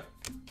W.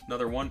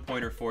 Another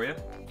 1-pointer for you.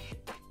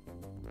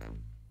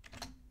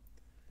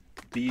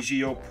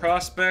 Biggio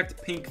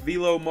Prospect, Pink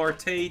Velo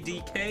Marte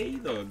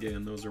DK. Though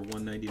again, those are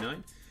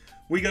 $1.99.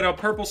 We got a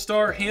Purple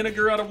Star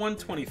Haniger out of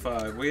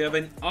 125. We have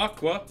an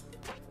Aqua.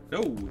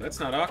 No, that's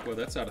not Aqua.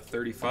 That's out of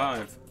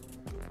 35.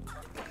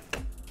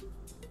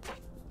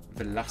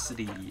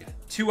 Velocity.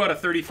 2 out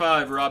of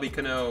 35, Robbie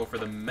Cano for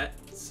the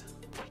Mets.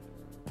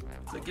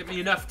 Does that give me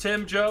enough,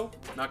 Tim, Joe?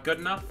 Not good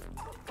enough?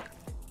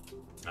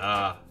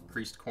 Ah,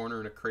 creased corner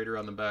and a crater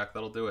on the back.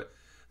 That'll do it.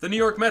 The New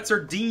York Mets are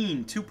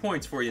Dean. 2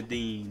 points for you,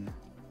 Dean.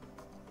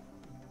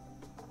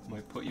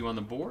 Might put you on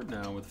the board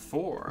now with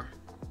 4.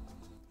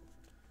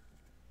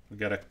 We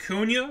got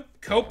Acuna,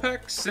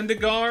 Kopech,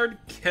 Syndergaard,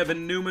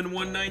 Kevin Newman,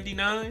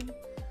 $1.99.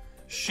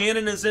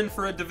 Shannon is in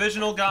for a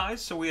divisional,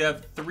 guys, so we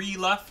have 3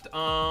 left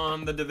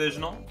on the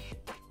divisional.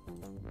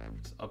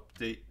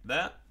 update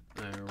that.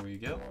 There we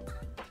go.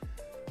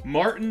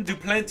 Martin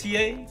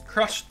Duplantier,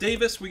 Crush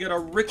Davis. We got a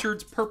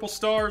Richards Purple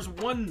Stars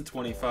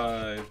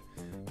 125.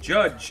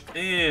 Judge,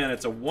 and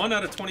it's a 1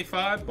 out of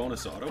 25.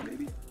 Bonus auto,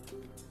 maybe?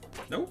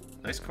 Nope.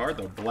 Nice card,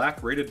 though.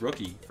 Black rated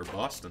rookie for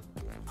Boston.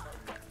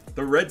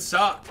 The Red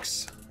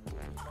Sox.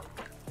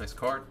 Nice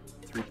card.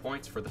 3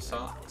 points for the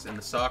Sox. And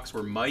the Sox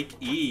were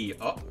Mike E.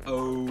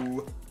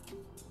 Uh-oh.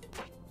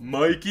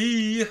 Mike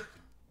E.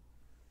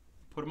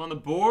 Put him on the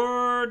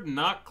board.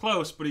 Not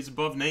close, but he's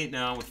above Nate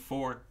now with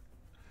 4.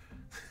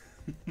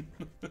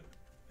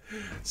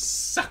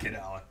 Suck it,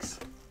 Alex.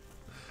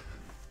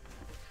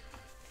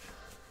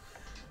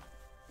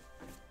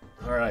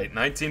 All right,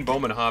 19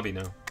 Bowman Hobby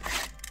now.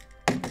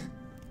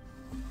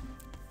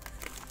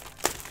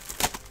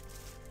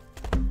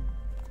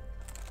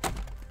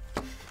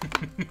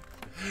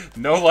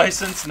 No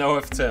license, no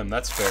if Tim.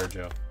 That's fair,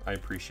 Joe. I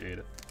appreciate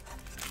it.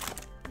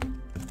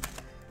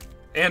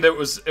 And it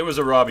was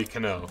a Robbie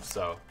Cano,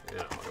 so you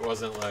know it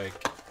wasn't like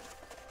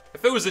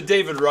if it was a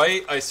David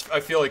Wright, I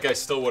feel like I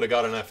still would have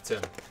got an F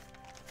Tim.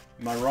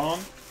 Am I wrong?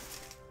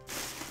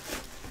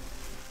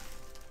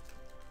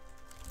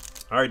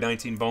 All right,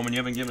 19 Bowman, you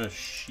haven't given a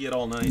shit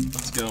all night.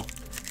 Let's go.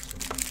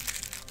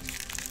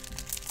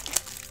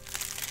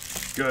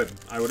 Good.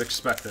 I would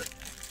expect it.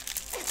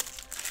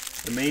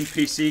 The main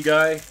PC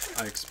guy,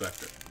 I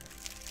expect it.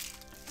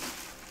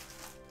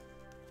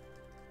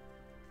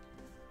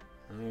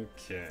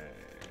 Okay.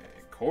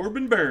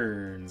 Corbin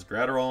Burns,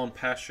 Gratterall and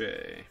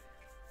Pache.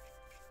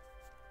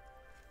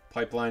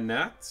 Pipeline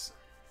Nats.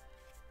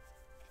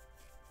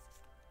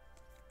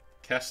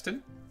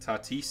 Keston,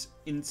 Tatis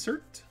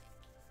Insert.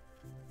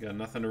 Got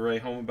nothing to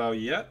write home about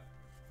yet.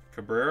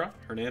 Cabrera,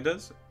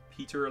 Hernandez,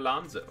 Peter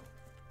Alonso.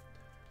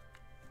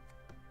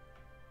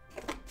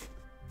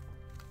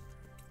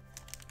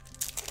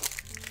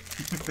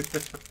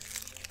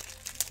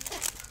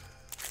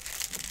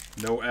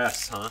 No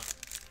S, huh?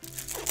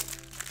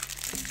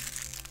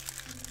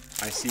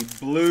 I see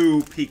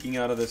blue peeking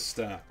out of this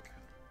stack.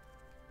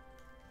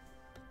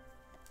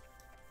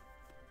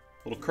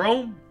 Little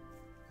Chrome,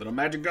 little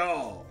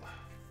Madrigal,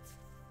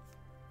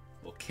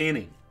 little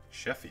Canning,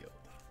 Sheffield.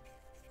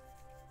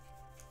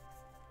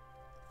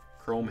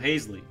 Chrome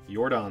Hazley,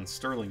 Jordan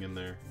Sterling in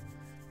there.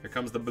 Here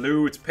comes the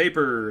blue, it's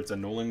paper, it's a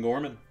Nolan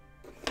Gorman.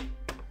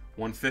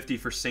 150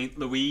 for St.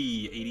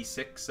 Louis,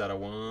 86 out of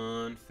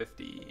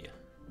 150.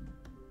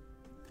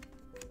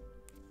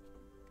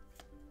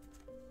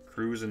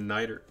 Cruz and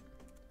Niter.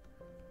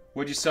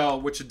 What'd you sell?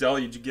 Which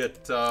Adele did you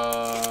get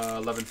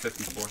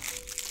 1150 for?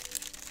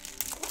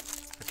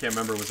 I can't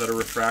remember. Was that a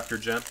refractor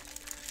gem?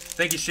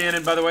 Thank you,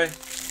 Shannon, by the way.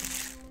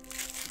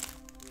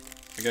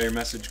 I got your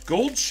message.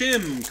 Gold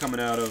Shim coming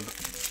out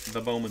of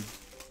the Bowman.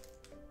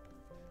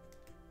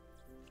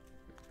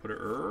 Put it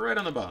right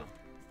on the bottom.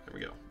 There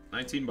we go.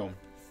 19 Bowman.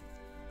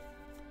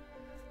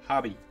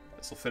 Hobby.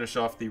 This will finish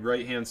off the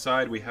right-hand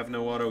side. We have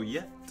no auto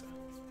yet.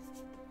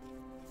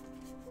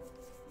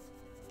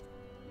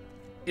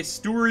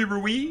 Esteury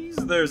Ruiz.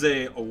 There's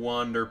a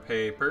Wander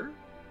paper.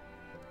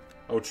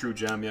 Oh, true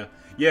gem, yeah.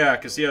 Yeah,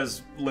 because he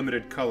has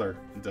limited color,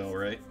 Dell,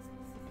 right?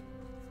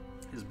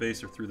 His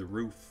base are through the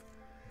roof.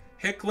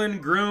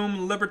 Hicklin,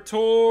 Groom,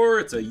 Libertor.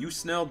 It's a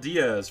Yusnel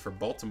Diaz for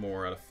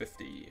Baltimore out of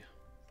 50.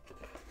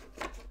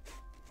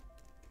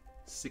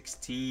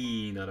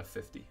 16 out of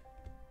 50.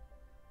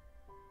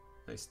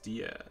 Nice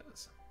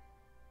Diaz.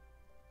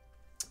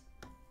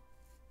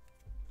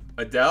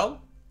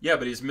 Adele? Yeah,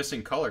 but he's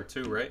missing color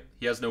too, right?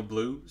 He has no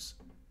blues.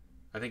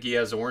 I think he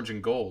has orange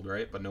and gold,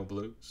 right? But no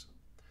blues.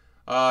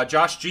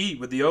 Josh G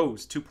with the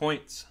O's. 2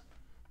 points.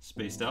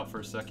 Spaced out for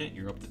a second.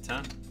 You're up to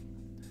 10.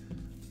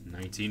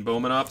 19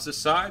 Bowman opposite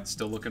side.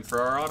 Still looking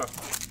for our auto.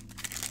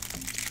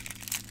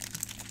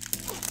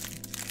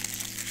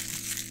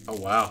 Oh,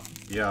 wow.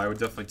 Yeah, I would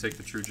definitely take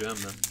the true gem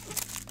then.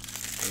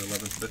 At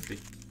 1150.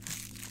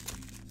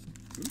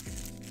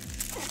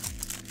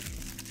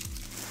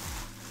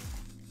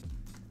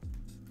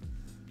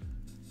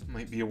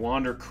 Might be a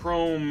Wander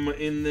Chrome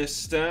in this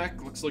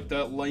stack. Looks like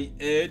that light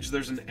edge.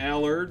 There's an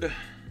Allard.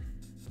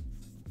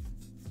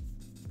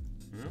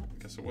 Well,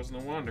 I guess it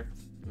wasn't a Wander.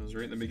 It was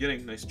right in the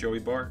beginning. Nice Joey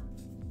Bart.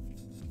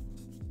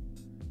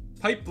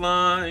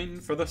 Pipeline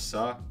for the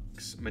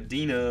Sox.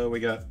 Medina, we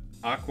got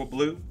Aqua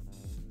Blue.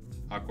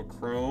 Aqua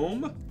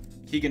Chrome.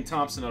 Keegan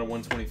Thompson out of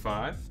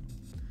 125.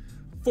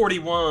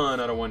 41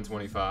 out of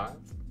 125.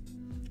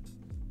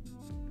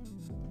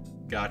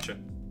 Gotcha.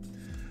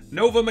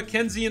 Nova,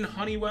 McKenzie, and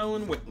Honeywell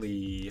and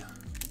Whitley.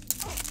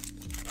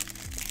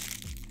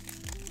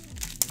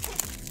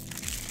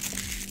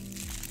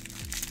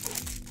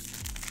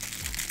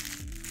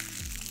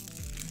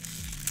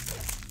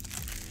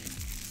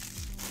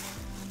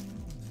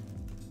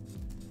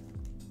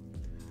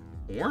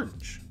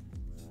 Orange.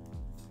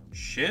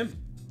 Shim.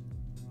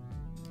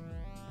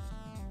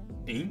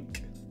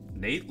 Ink.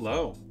 Nate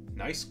Lowe.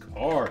 Nice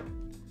card.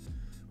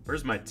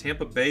 Where's my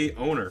Tampa Bay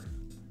owner?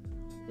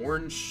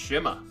 Orange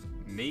Shimma.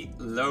 Nate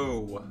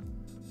Lowe.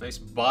 Nice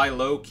buy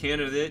low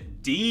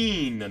candidate.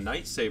 Dean, a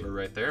Night Saver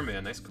right there,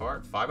 man. Nice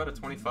card. 5 out of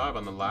 25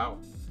 on the Lau.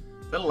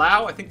 Is that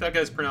Lau? I think that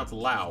guy's pronounced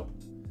Lau.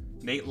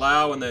 Nate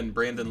Lau and then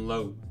Brandon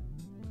Lowe.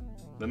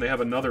 Then they have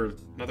another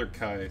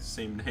Kai,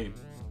 same name.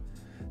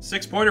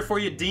 6-pointer for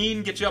you,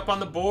 Dean. Get you up on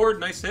the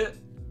board. Nice hit.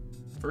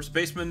 First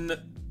baseman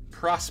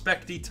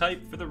prospecty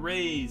type for the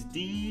Rays.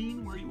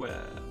 Dean, where you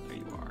at? There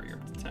you are. You're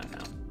up to 10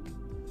 now.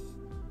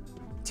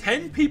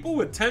 10 people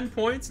with 10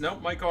 points?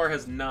 Nope, Mike R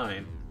has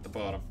 9 at the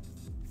bottom.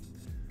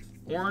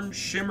 Orange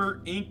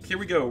Shimmer Ink. Here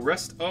we go.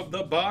 Rest of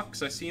the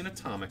box. I see an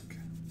Atomic.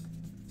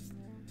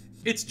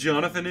 It's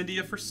Jonathan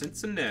India for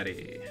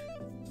Cincinnati.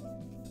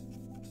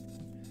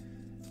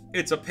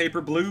 It's a Paper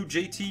Blue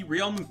JT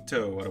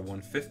Realmuto out of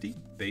 150.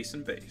 Base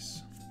and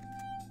base.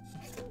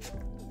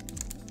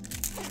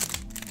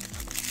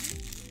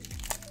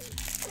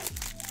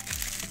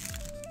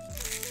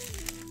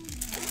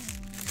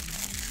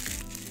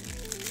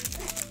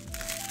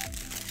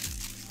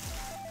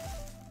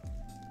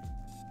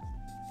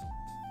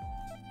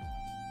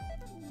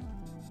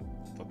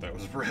 That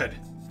was red.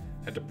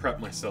 Had to prep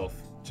myself.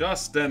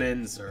 Just an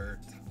insert.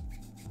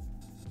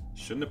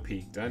 Shouldn't have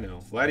peeked, I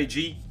know. Vladdy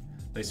G.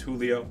 Nice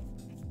Julio.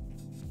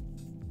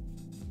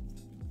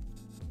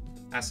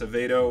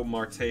 Acevedo,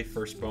 Marte,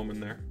 first Bowman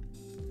there.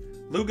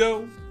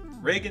 Lugo,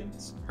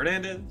 Reagans,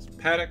 Hernandez,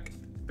 Paddock,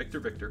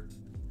 Victor.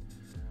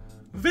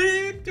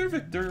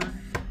 Victor.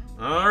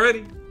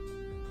 Alrighty.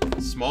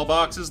 Small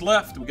boxes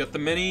left. We got the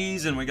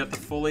minis and we got the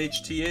full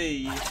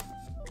HTA.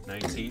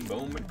 19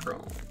 Bowman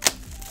Chrome.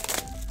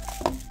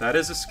 That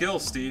is a skill,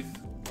 Steve.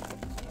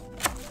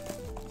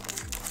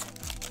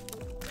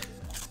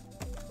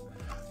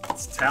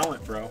 It's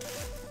talent, bro.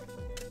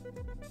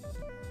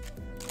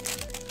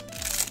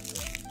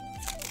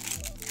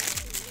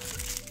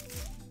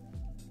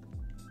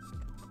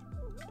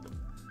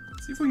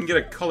 Let's see if we can get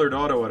a colored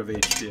auto out of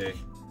HTA.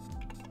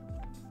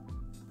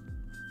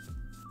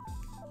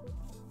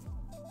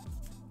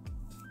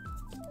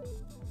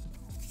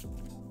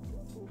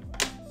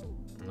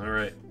 All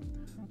right.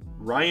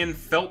 Ryan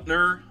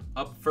Feltner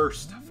up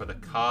first for the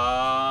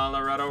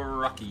Colorado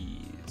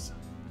Rockies.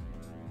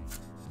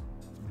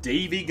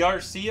 Davey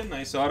Garcia,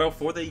 nice auto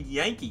for the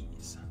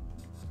Yankees.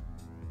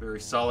 Very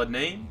solid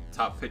name.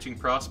 Top pitching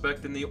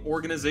prospect in the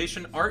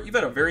organization. Art, you've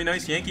had a very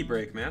nice Yankee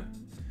break, man.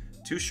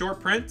 2 short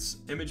prints,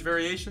 image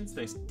variations.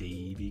 Nice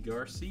Davey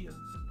Garcia.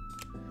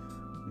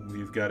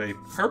 We've got a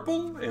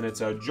purple, and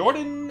it's a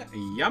Jordan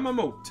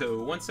Yamamoto.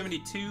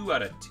 172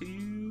 out of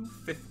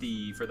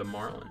 250 for the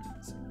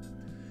Marlins.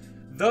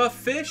 The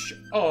fish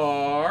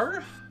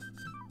are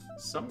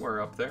somewhere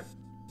up there.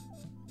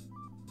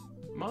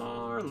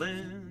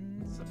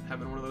 Marlins. I'm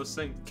having one of those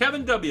things.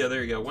 Kevin W.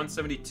 There you go.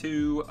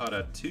 172 out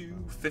of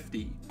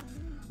 250.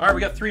 All right,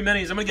 we got 3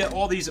 minis. I'm going to get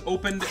all these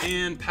opened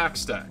and pack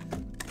stacked.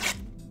 And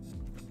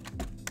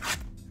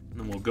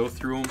then we'll go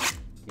through them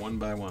one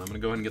by one. I'm going to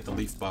go ahead and get the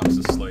leaf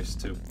boxes sliced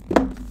too.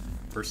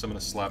 First, I'm going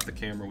to slap the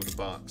camera with the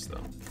box,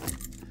 though.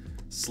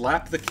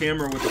 Slap the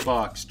camera with the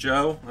box.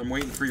 Joe, I'm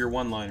waiting for your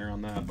one-liner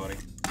on that, buddy.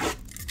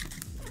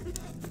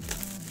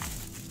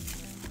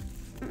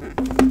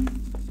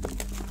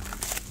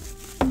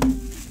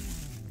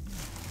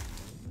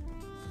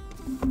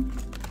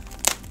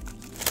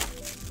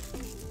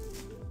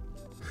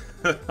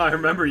 I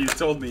remember you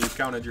told me you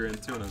counted your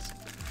Antunas.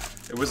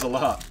 It was a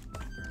lot.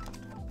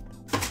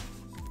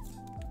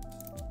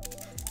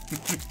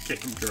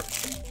 Game girl.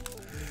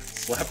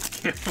 Slap the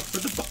camera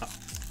with the box.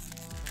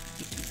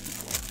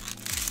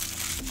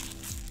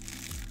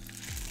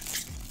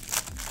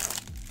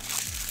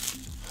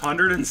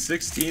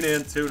 $116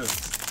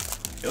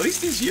 Antunas. At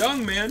least he's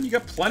young, man. You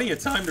got plenty of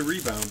time to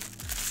rebound.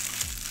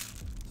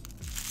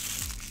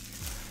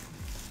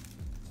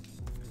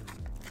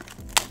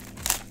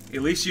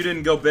 At least you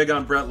didn't go big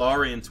on Brett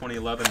Lawrie in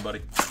 2011, buddy.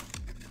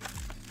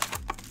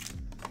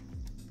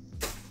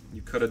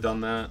 You could have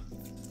done that.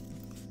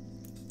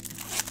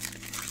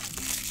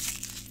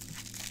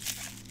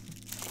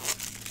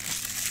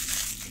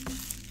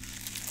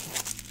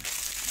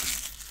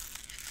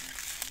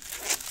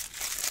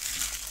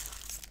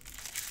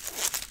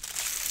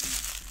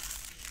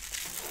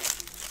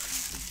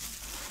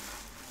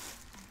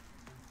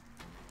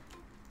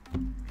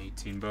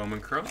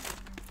 Bowman Crow.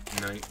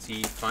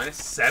 19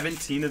 finest.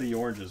 17 of the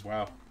oranges.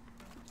 Wow.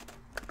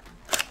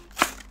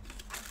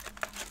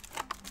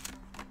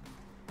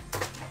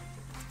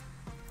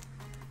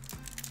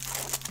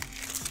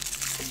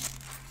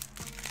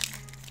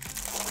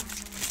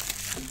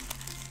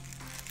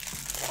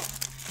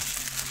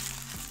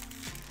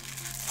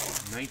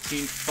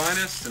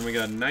 Finest, and we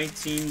got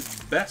 19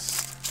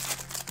 best.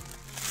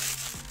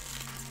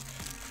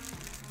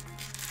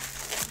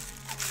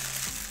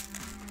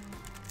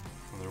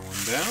 Another one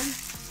down.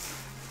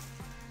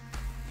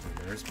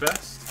 And there's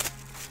best.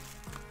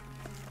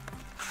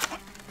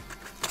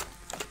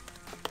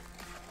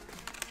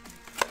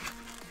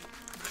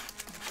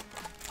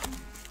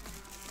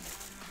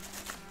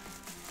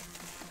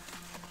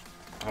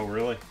 Oh,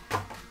 really?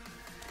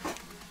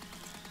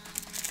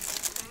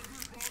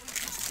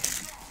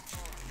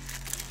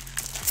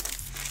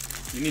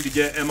 You need to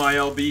get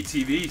MILB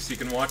TV so you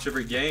can watch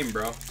every game,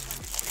 bro.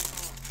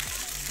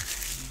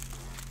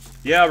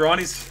 Yeah,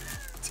 Ronnie's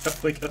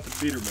definitely got the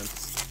Petermans.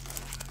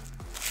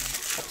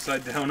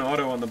 Upside down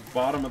auto on the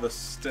bottom of the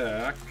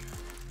stack.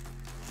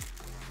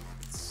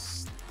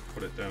 Let's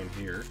put it down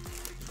here.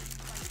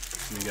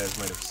 Some of you guys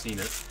might have seen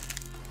it.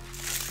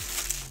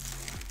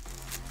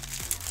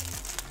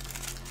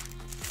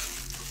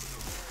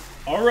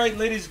 Alright,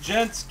 ladies and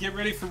gents, get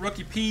ready for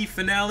Rookie P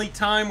finale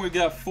time. We've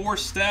got 4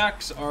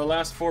 stacks, our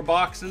last 4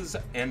 boxes,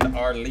 and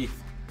our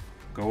leaf.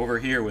 Go over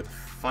here with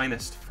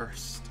Finest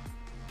first.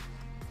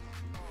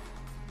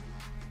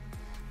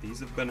 These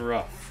have been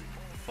rough.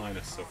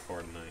 Finest so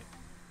far tonight.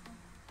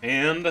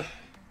 And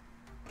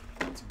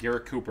it's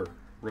Garrett Cooper,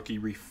 Rookie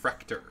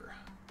Refractor.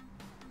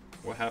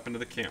 What happened to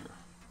the camera?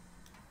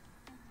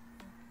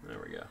 There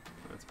we go.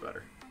 That's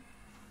better.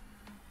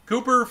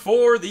 Cooper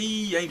for the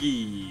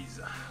Yankees.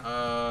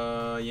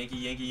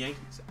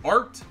 Yankees.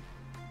 Art.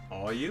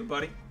 All you,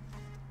 buddy.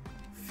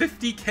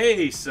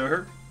 50K,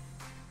 sir.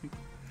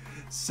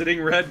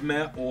 Sitting red,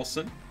 Matt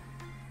Olson.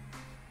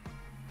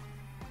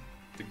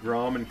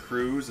 DeGrom and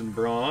Cruz and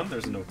Braun.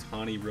 There's an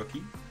Ohtani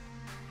rookie.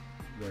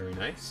 Very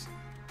nice.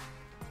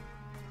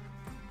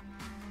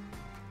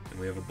 And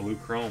we have a blue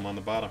chrome on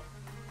the bottom.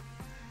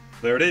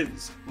 There it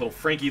is. Little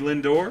Frankie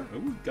Lindor.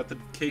 Ooh, got the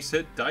case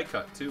hit die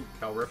cut too.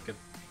 Cal Ripken.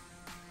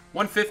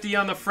 150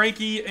 on the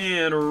Frankie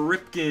and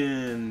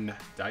Ripken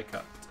die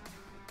cut.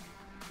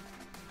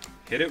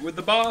 Hit it with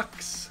the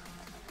box.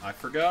 I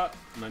forgot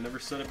and I never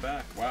sent it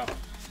back. Wow.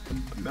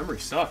 My memory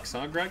sucks,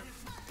 huh, Greg?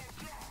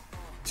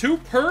 2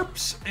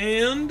 perps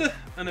and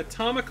an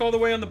atomic all the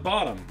way on the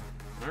bottom.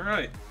 All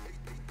right.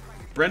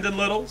 Brendan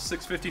Little,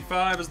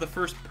 655 is the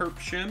first perp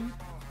shim.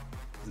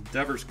 The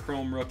Devers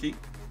Chrome rookie.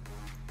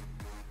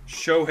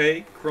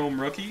 Shohei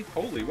Chrome rookie.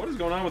 Holy, what is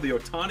going on with the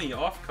Ohtani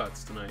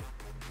offcuts tonight?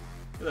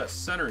 Look at that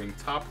centering,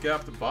 top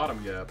gap to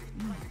bottom gap.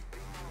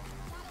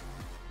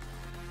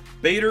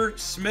 Bader,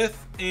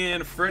 Smith,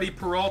 and Freddie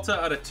Peralta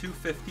out of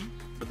 250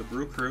 for the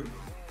Brew Crew.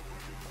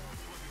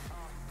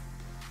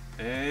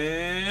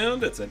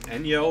 And it's an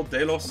Enyel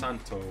De Los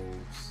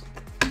Santos.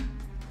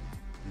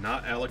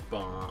 Not Alec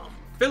Baum.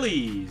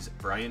 Phillies,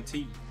 Brian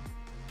T.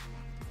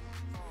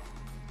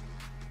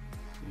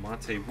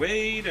 Monte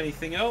Wade,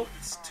 anything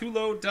else?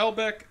 Tulo,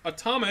 Delbeck.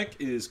 Atomic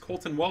is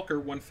Colton Welker,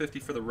 150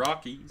 for the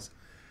Rockies.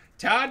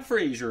 Todd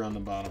Frazier on the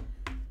bottom.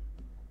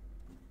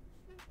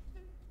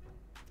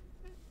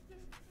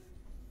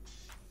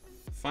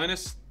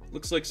 Finest,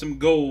 looks like some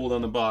gold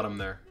on the bottom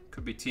there.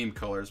 Could be team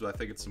colors, but I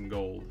think it's some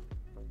gold.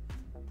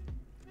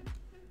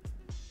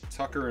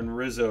 Tucker and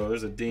Rizzo,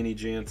 there's a Danny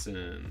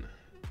Jansen.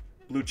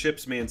 Blue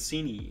Chips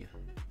Mancini.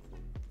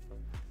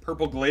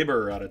 Purple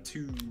Glaber out of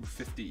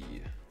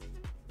 250.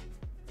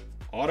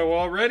 Auto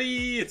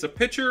already. It's a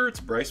pitcher.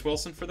 It's Bryce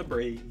Wilson for the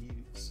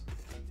Braves.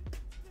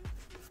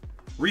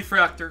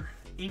 Refractor.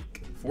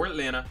 Ink for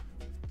Atlanta.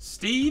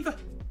 Steve, do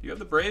you have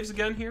the Braves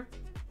again here?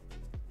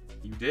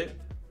 You did.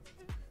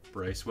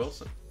 Bryce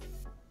Wilson.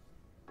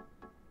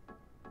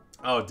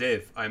 Oh,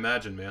 Dave, I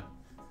imagine, man.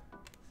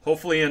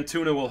 Hopefully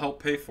Antuna will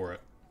help pay for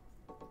it.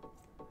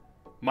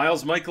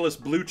 Miles Michaelis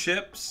Blue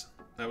Chips.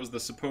 That was the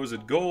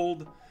supposed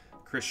gold.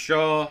 Chris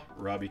Shaw,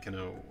 Robbie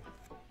Cano.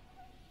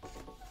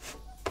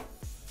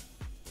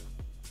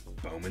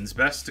 Bowman's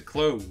Best to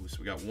close.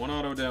 We got 1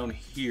 auto down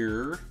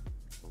here.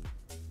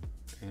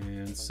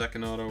 And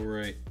second auto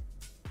right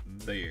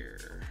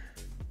there.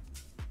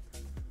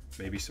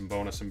 Maybe some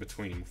bonus in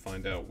between. We'll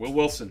find out. Will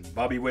Wilson,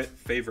 Bobby Witt,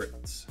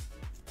 favorites.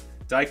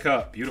 Die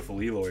cut.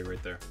 Beautiful Eloy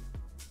right there.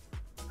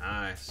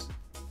 Nice.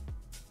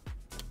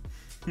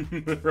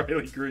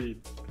 Riley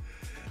Green.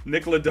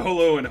 Nick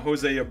Lodolo and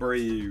Jose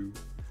Abreu.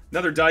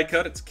 Another die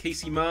cut. It's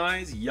Casey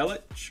Mize,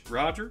 Yelich,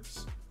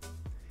 Rogers,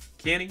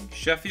 Canning,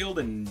 Sheffield,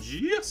 and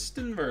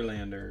Justin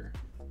Verlander.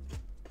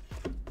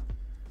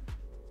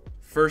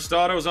 First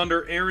auto's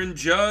under Aaron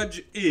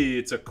Judge.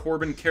 It's a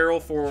Corbin Carroll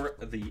for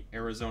the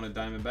Arizona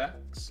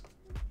Diamondbacks.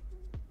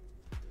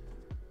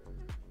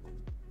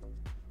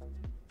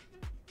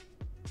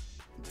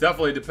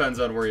 Definitely depends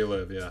on where you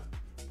live, yeah.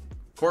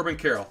 Corbin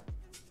Carroll.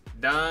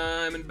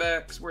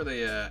 Diamondbacks, where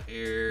they at?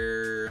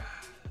 Arizona.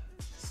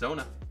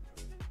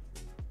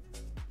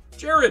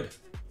 Jared.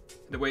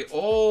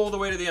 All the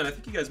way to the end. I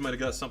think you guys might have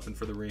got something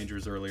for the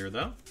Rangers earlier,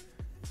 though.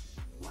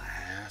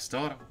 Last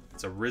auto.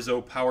 It's a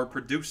Rizzo Power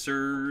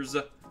Producers.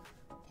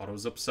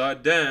 Auto's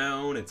upside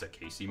down. It's a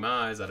Casey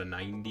Mize out of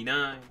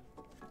 99.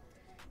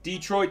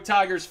 Detroit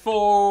Tigers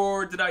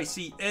 4. Did I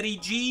see Eddie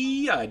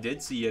G? I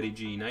did see Eddie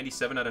G.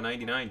 97 out of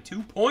 99.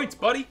 2 points,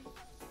 buddy.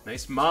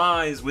 Nice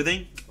Mize with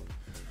ink.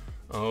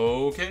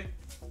 Okay.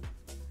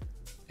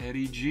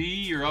 Eddie G,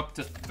 you're up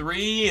to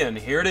 3, and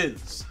here it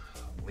is.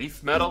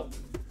 Leaf Metal.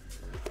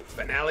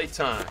 Finale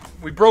time.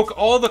 We broke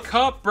all the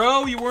cup,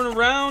 bro. You weren't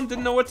around.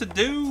 Didn't know what to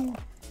do.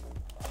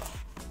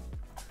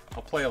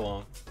 I'll play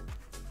along.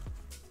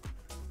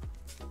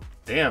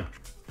 Damn.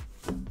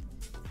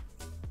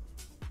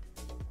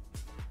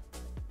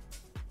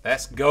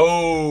 That's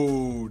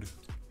gold.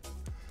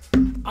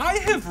 I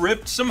have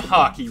ripped some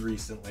hockey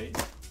recently.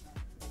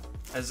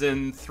 as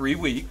in 3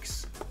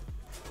 weeks.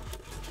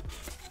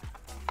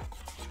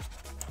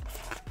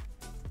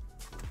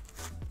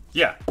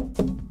 Yeah,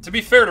 to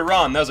be fair to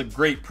Ron, that was a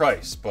great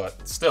price,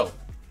 but still,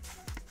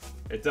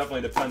 it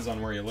definitely depends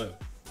on where you live.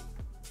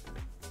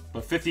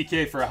 But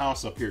 $50K for a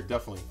house up here,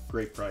 definitely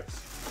great price.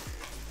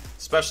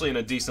 Especially in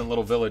a decent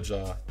little village,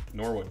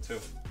 Norwood, too.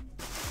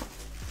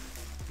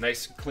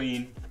 Nice,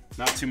 clean,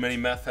 not too many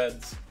meth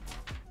heads.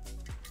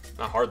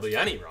 Not hardly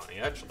any, Ronnie,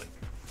 actually.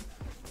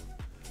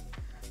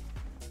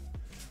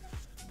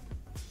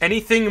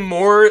 Anything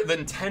more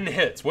than 10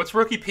 hits. What's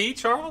Rookie P,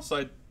 Charles?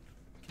 I'm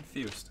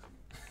confused.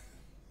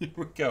 Here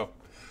we go.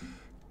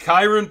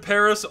 Kyron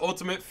Paris,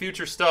 Ultimate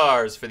Future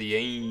Stars for the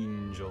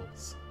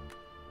Angels.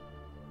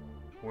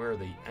 Where are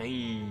the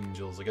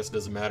Angels? I guess it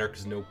doesn't matter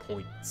because no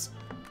points.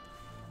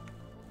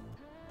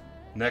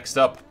 Next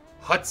up,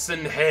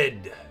 Hudson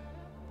Head.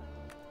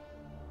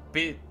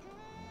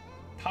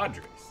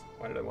 Padres.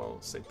 Why did I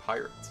want to say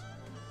Pirates?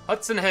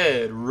 Hudson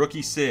Head,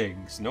 Rookie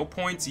Sigs. No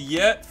points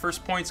yet.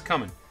 First points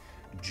coming.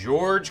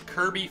 George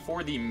Kirby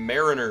for the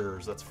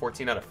Mariners. That's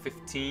 14 out of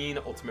 15.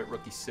 Ultimate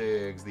Rookie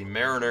Sigs. The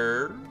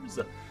Mariners.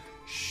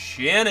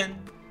 Shannon.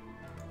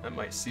 That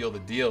might seal the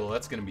deal.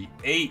 That's going to be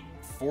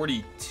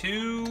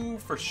 842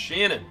 for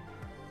Shannon.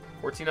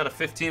 14 out of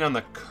 15 on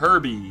the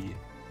Kirby.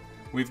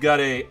 We've got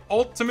a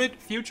Ultimate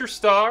Future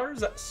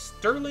Stars,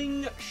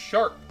 Sterling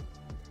Sharp.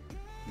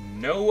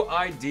 No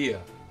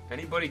idea.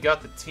 Anybody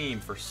got the team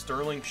for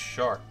Sterling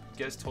Sharp?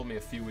 You guys told me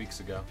a few weeks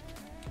ago.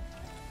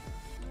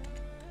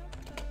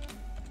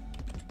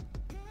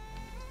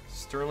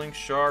 Sterling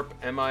Sharp,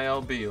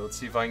 MILB. Let's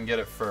see if I can get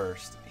it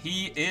first.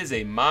 He is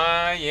a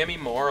Miami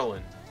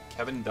Marlin.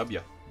 Kevin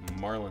W.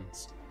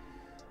 Marlins.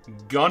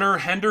 Gunnar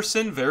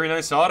Henderson, very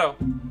nice auto.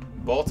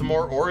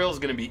 Baltimore Orioles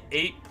going to be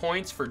 8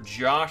 points for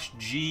Josh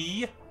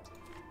G.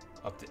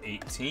 Up to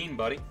 18,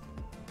 buddy.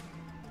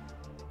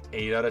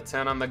 8 out of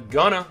 10 on the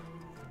Gunna.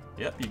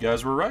 Yep, you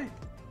guys were right.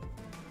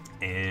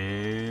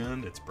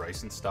 And it's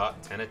Bryson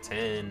Stott, 10 of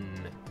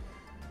 10.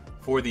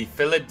 For the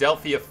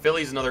Philadelphia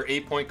Phillies, another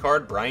 8-point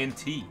card, Brian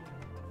T.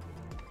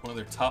 One of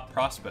their top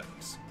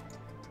prospects.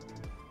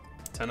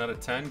 10 out of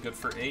 10, good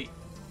for 8.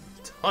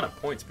 Ton of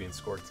points being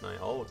scored tonight,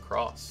 all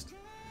across.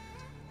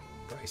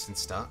 Bryson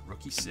Stott,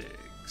 Rookie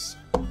Sigs.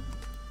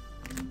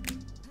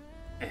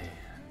 And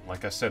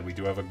like I said, we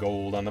do have a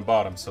gold on the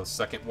bottom, so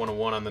second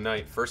 101 on the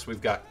night. First,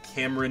 we've got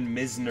Cameron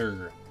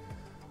Misner.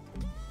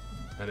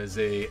 That is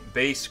a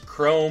base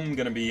chrome,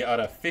 going to be out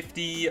of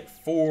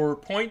 54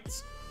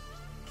 points.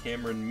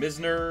 Cameron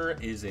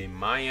Misner is a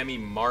Miami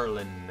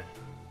Marlin.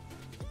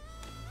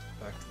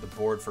 Back to the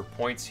board for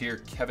points here,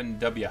 Kevin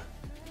W.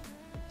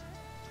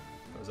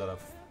 Goes out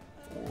of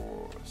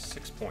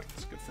 6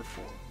 points, good for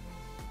 4.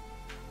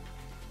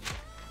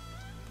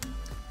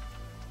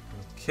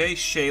 Okay,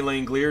 Shea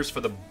Langeliers for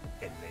the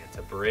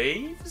Atlanta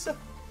Braves.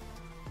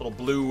 Little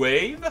blue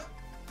wave.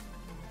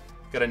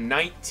 Got a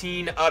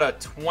 19 out of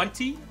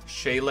 20,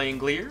 Shea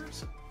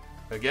Langeliers.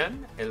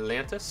 Again,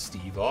 Atlanta,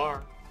 Steve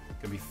R.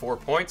 Gonna be 4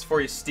 points for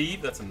you,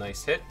 Steve. That's a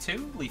nice hit,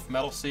 too. Leaf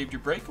Metal saved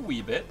your break a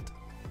wee bit.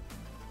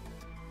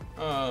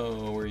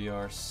 Oh, where you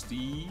are,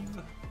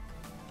 Steve.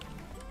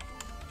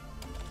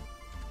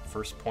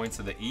 First points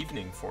of the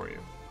evening for you.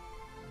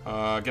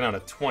 Get out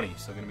of 20,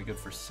 so gonna be good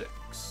for 6.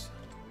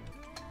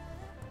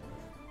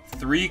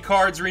 3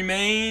 cards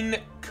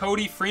remain.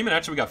 Cody Freeman.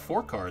 Actually, we got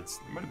 4 cards.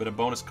 There might have been a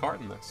bonus card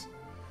in this.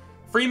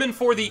 Freeman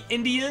for the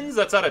Indians.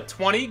 That's out of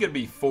 20. Gonna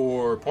be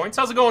 4 points.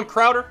 How's it going,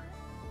 Crowder?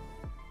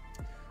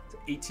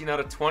 18 out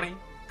of 20.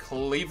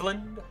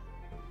 Cleveland.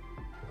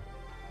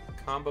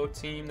 Combo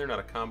team. They're not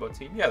a combo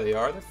team. Yeah, they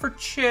are. They're for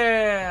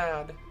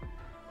Chad.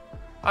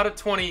 Out of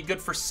 20.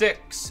 Good for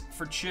 6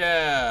 for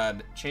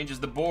Chad.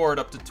 Changes the board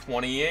up to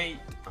 28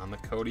 on the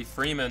Cody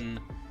Freeman.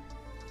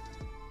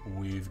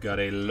 We've got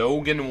a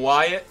Logan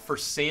Wyatt for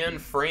San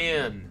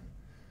Fran.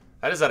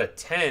 That is out of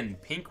 10.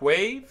 Pink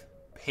Wave.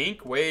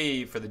 Pink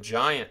Wave for the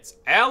Giants.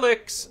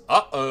 Alex.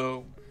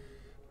 Uh-oh.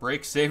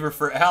 Break saver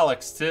for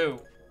Alex, too.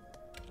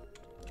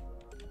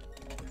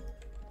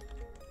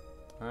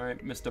 All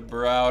right, Mr.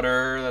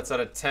 Browder. That's out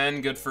of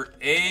 10. Good for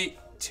 8.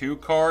 2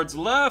 cards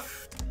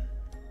left.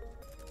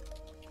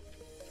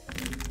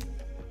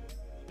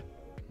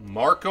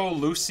 Marco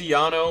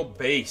Luciano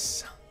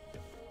base.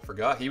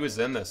 Forgot he was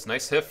in this.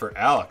 Nice hit for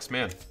Alex.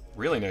 Man,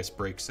 really nice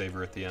break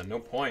saver at the end. No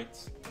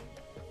points.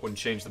 Wouldn't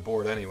change the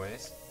board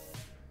anyways.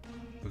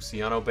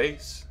 Luciano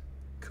base.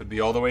 Could be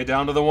all the way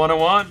down to the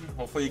 101.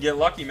 Hopefully you get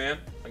lucky, man.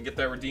 I can get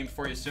that redeemed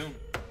for you soon.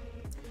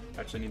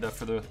 Actually, need that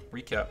for the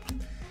recap.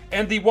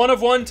 And the 1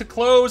 of 1 to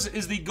close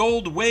is the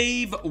Gold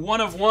Wave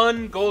 1 of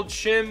 1. Gold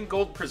Shim,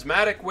 Gold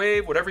Prismatic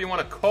Wave, whatever you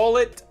want to call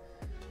it.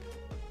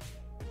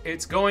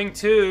 It's going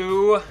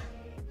to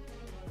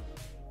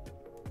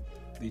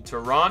the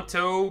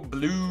Toronto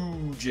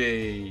Blue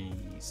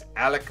Jays.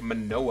 Alek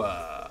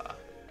Manoah.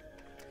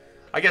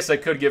 I guess I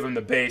could give him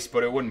the base,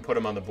 but it wouldn't put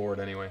him on the board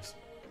anyways.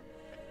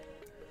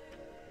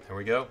 There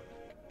we go.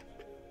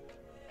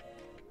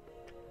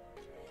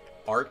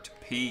 Art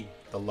P.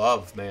 The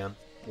love, man.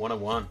 1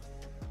 of 1.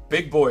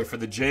 Big boy for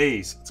the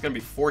Jays. It's going to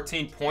be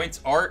 14 points.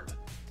 Art,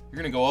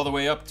 you're going to go all the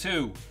way up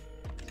to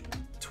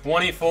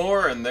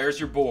 24, and there's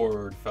your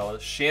board,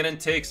 fellas. Shannon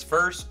takes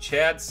first,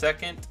 Chad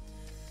second.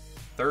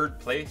 Third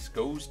place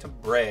goes to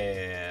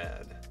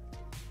Brad.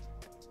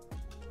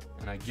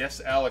 And I guess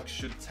Alex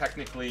should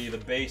technically, the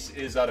base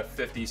is out of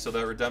 50, so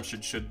that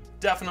redemption should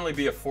definitely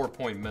be a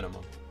 4-point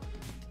minimum.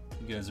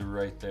 You guys are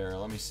right there.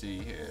 Let me see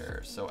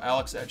here. So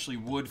Alex actually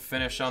would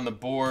finish on the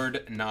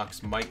board,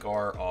 knocks Mike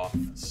R off.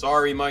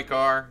 Sorry, Mike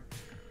R.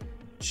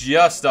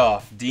 Just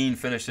off. Dean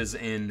finishes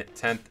in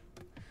 10th.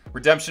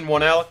 Redemption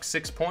won Alex,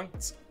 6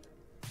 points.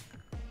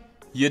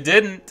 You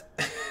didn't.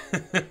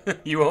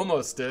 You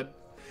almost did.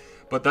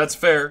 But that's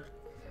fair.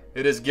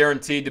 It is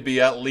guaranteed to be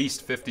at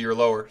least 50 or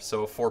lower,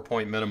 so a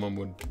 4-point minimum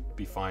would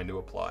be fine to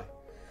apply.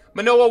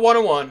 Manoa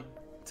 101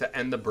 to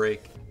end the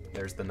break.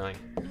 There's the 9.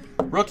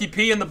 Rookie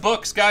P in the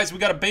books, guys. We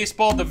got a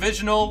baseball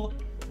divisional.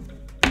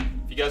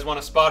 If you guys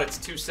want to spot, it's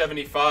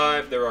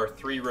 275. There are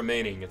 3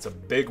 remaining. It's a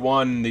big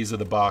one. These are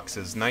the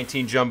boxes.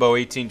 19 jumbo,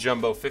 18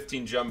 jumbo,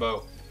 15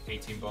 jumbo,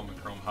 18 Bowman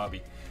Chrome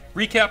Hobby.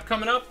 Recap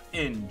coming up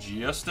in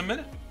just a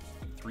minute.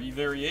 3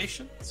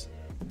 variations.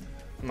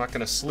 I'm not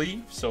going to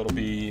sleeve, so it'll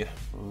be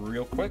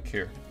real quick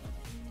here.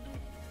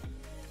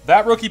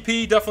 That Rookie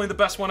P, definitely the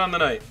best one on the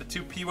night. The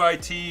 2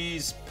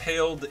 PYTs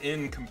paled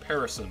in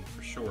comparison,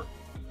 for sure.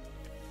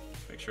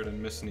 Make sure I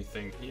didn't miss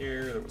anything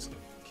here. There was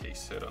a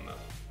case hit on the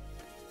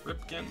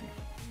Ripken.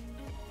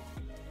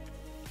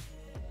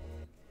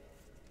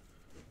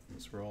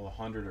 These were all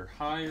 100 or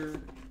higher.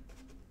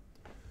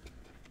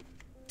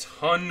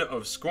 Ton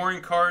of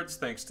scoring cards,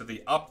 thanks to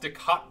the Optic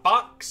Hot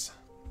Box.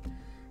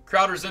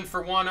 Crowder's in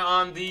for 1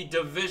 on the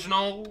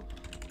divisional.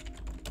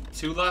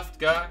 2 left,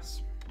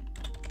 guys.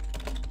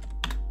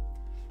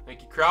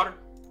 Thank you, Crowder.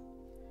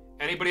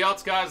 Anybody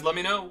else, guys, let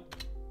me know.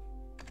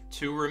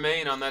 2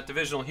 remain on that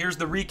divisional. Here's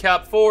the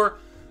recap for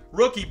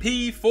Rookie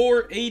P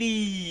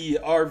 480.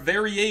 Our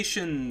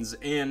variations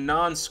and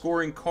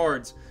non-scoring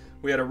cards.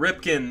 We had a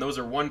Ripken. Those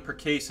are 1 per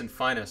case in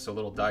finest, so a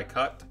little die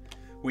cut.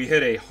 We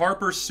hit a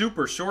Harper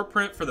Super Short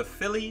Print for the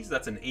Phillies.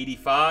 That's an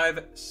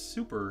 85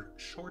 Super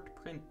Short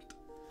Print.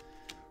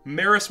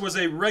 Maris was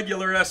a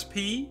regular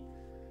SP.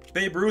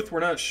 Babe Ruth, we're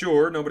not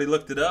sure. Nobody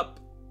looked it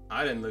up.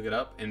 I didn't look it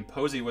up. And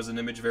Posey was an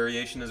image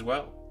variation as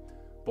well.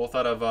 Both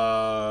out of,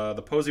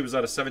 the Posey was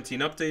out of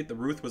 17 Update. The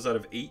Ruth was out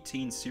of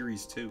 18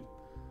 Series 2.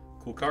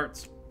 Cool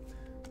cards.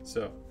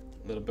 So,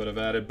 a little bit of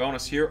added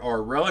bonus here.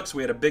 Our relics,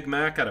 we had a Big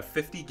Mac out of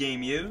 50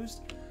 game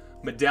used.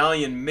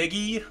 Medallion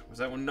Miggy, was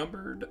that one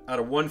numbered? Out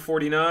of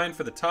 149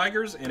 for the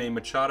Tigers. And a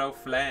Machado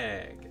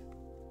flag.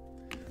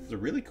 It was a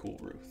really cool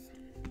Ruth.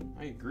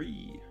 I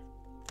agree.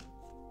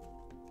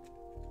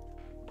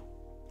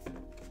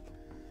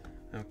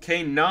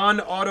 Okay,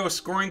 non-auto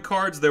scoring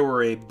cards. There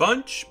were a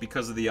bunch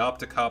because of the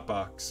Optic Hot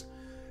Box.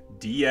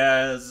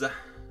 Diaz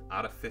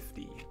out of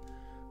 50.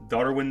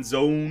 Darwin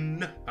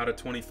Zone out of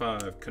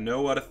 25.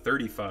 Cano out of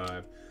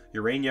 35.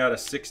 Urania out of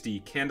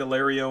 60.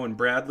 Candelario and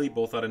Bradley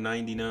both out of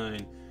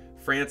 99.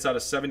 France out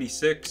of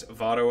 76.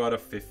 Votto out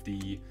of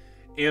 50.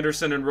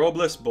 Anderson and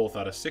Robles both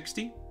out of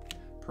 60.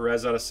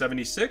 Perez out of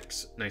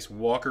 76. Nice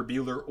Walker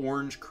Buehler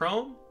Orange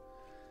Chrome.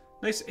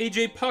 Nice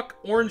AJ Puck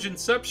Orange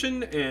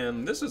Inception,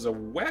 and this is a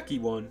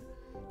wacky one.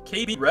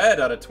 KB Red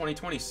out of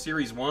 2020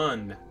 Series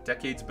 1,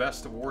 Decade's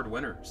Best Award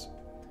winners.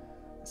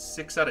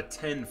 6 out of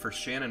 10 for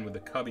Shannon with the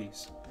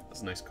Cubbies.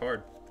 That's a nice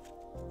card.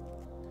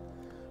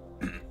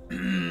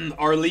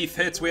 Our Leaf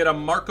hits, we had a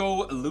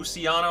Marco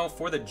Luciano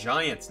for the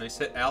Giants. Nice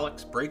hit,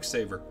 Alex, Break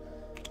Saver.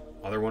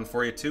 Other one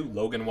for you too,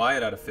 Logan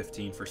Wyatt out of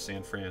 15 for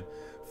San Fran.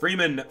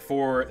 Freeman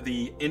for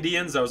the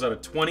Indians, that was out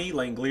of 20.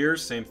 Langeliers,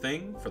 same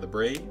thing for the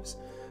Braves.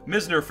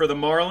 Misner for the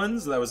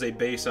Marlins, that was a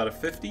base out of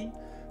 50.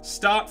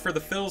 Stott for the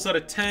Phils out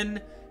of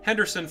 10.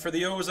 Henderson for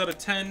the O's out of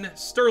 10.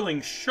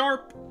 Sterling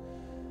Sharp.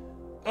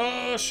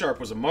 Sharp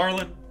was a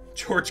Marlin.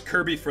 George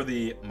Kirby for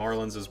the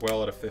Marlins as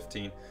well out of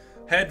 15.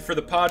 Head for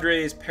the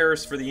Padres,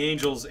 Paris for the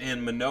Angels,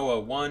 and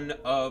Manoa 1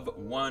 of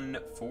 1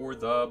 for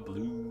the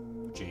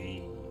Blue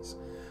Jays.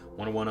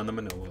 101 on the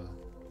Manoa.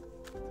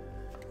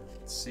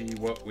 Let's see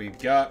what we've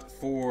got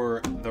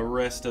for the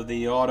rest of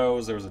the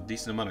autos. There was a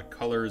decent amount of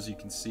colors you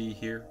can see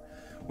here.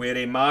 We had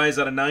a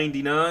Mize out of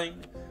 99,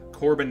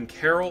 Corbin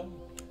Carroll,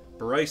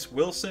 Bryce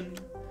Wilson,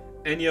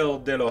 Eniel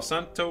De Los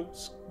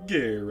Santos,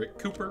 Garrett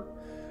Cooper,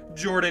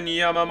 Jordan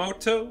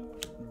Yamamoto,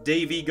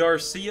 Davey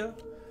Garcia,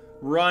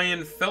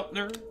 Ryan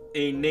Feltner,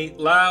 a Nate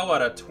Lau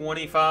out of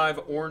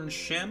 25 Orange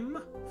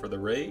Shim for the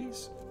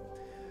Rays,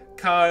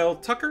 Kyle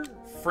Tucker,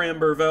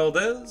 Framber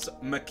Valdez,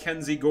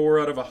 Mackenzie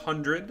Gore out of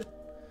 100.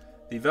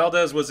 The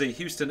Valdez was a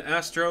Houston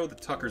Astro, the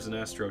Tucker's an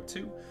Astro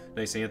too.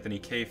 Nice Anthony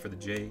K for the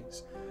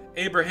Jays.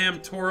 Abraham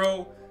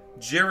Toro,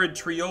 Jared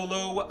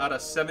Triolo out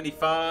of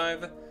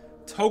 75,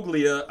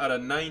 Toglia out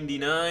of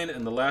 99,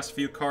 and the last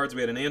few cards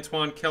we had an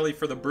Antoine Kelly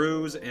for the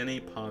Brews and a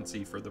Ponce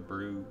for the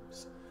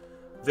Brews.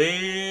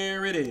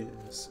 There it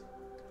is.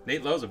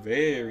 Nate Lowe's a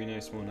very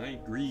nice one, I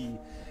agree.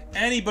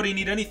 Anybody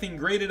need anything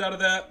graded out of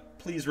that?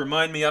 Please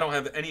remind me. I don't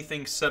have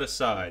anything set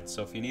aside,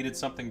 so if you needed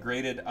something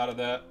graded out of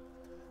that,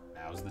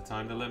 now's the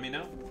time to let me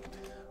know.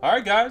 All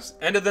right, guys.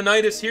 End of the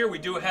night is here. We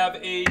do have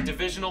a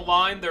divisional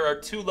line. There are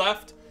 2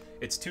 left.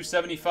 It's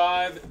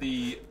 275.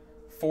 The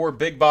 4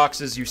 big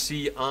boxes you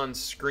see on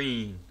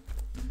screen.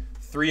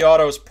 3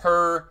 autos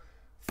per,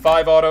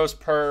 5 autos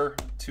per,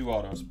 2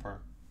 autos per.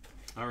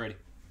 Alrighty.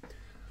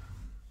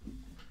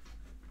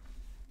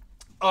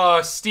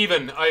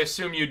 Steven, I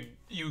assume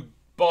you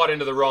bought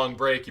into the wrong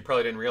break. You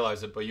probably didn't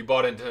realize it, but you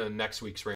bought into next week's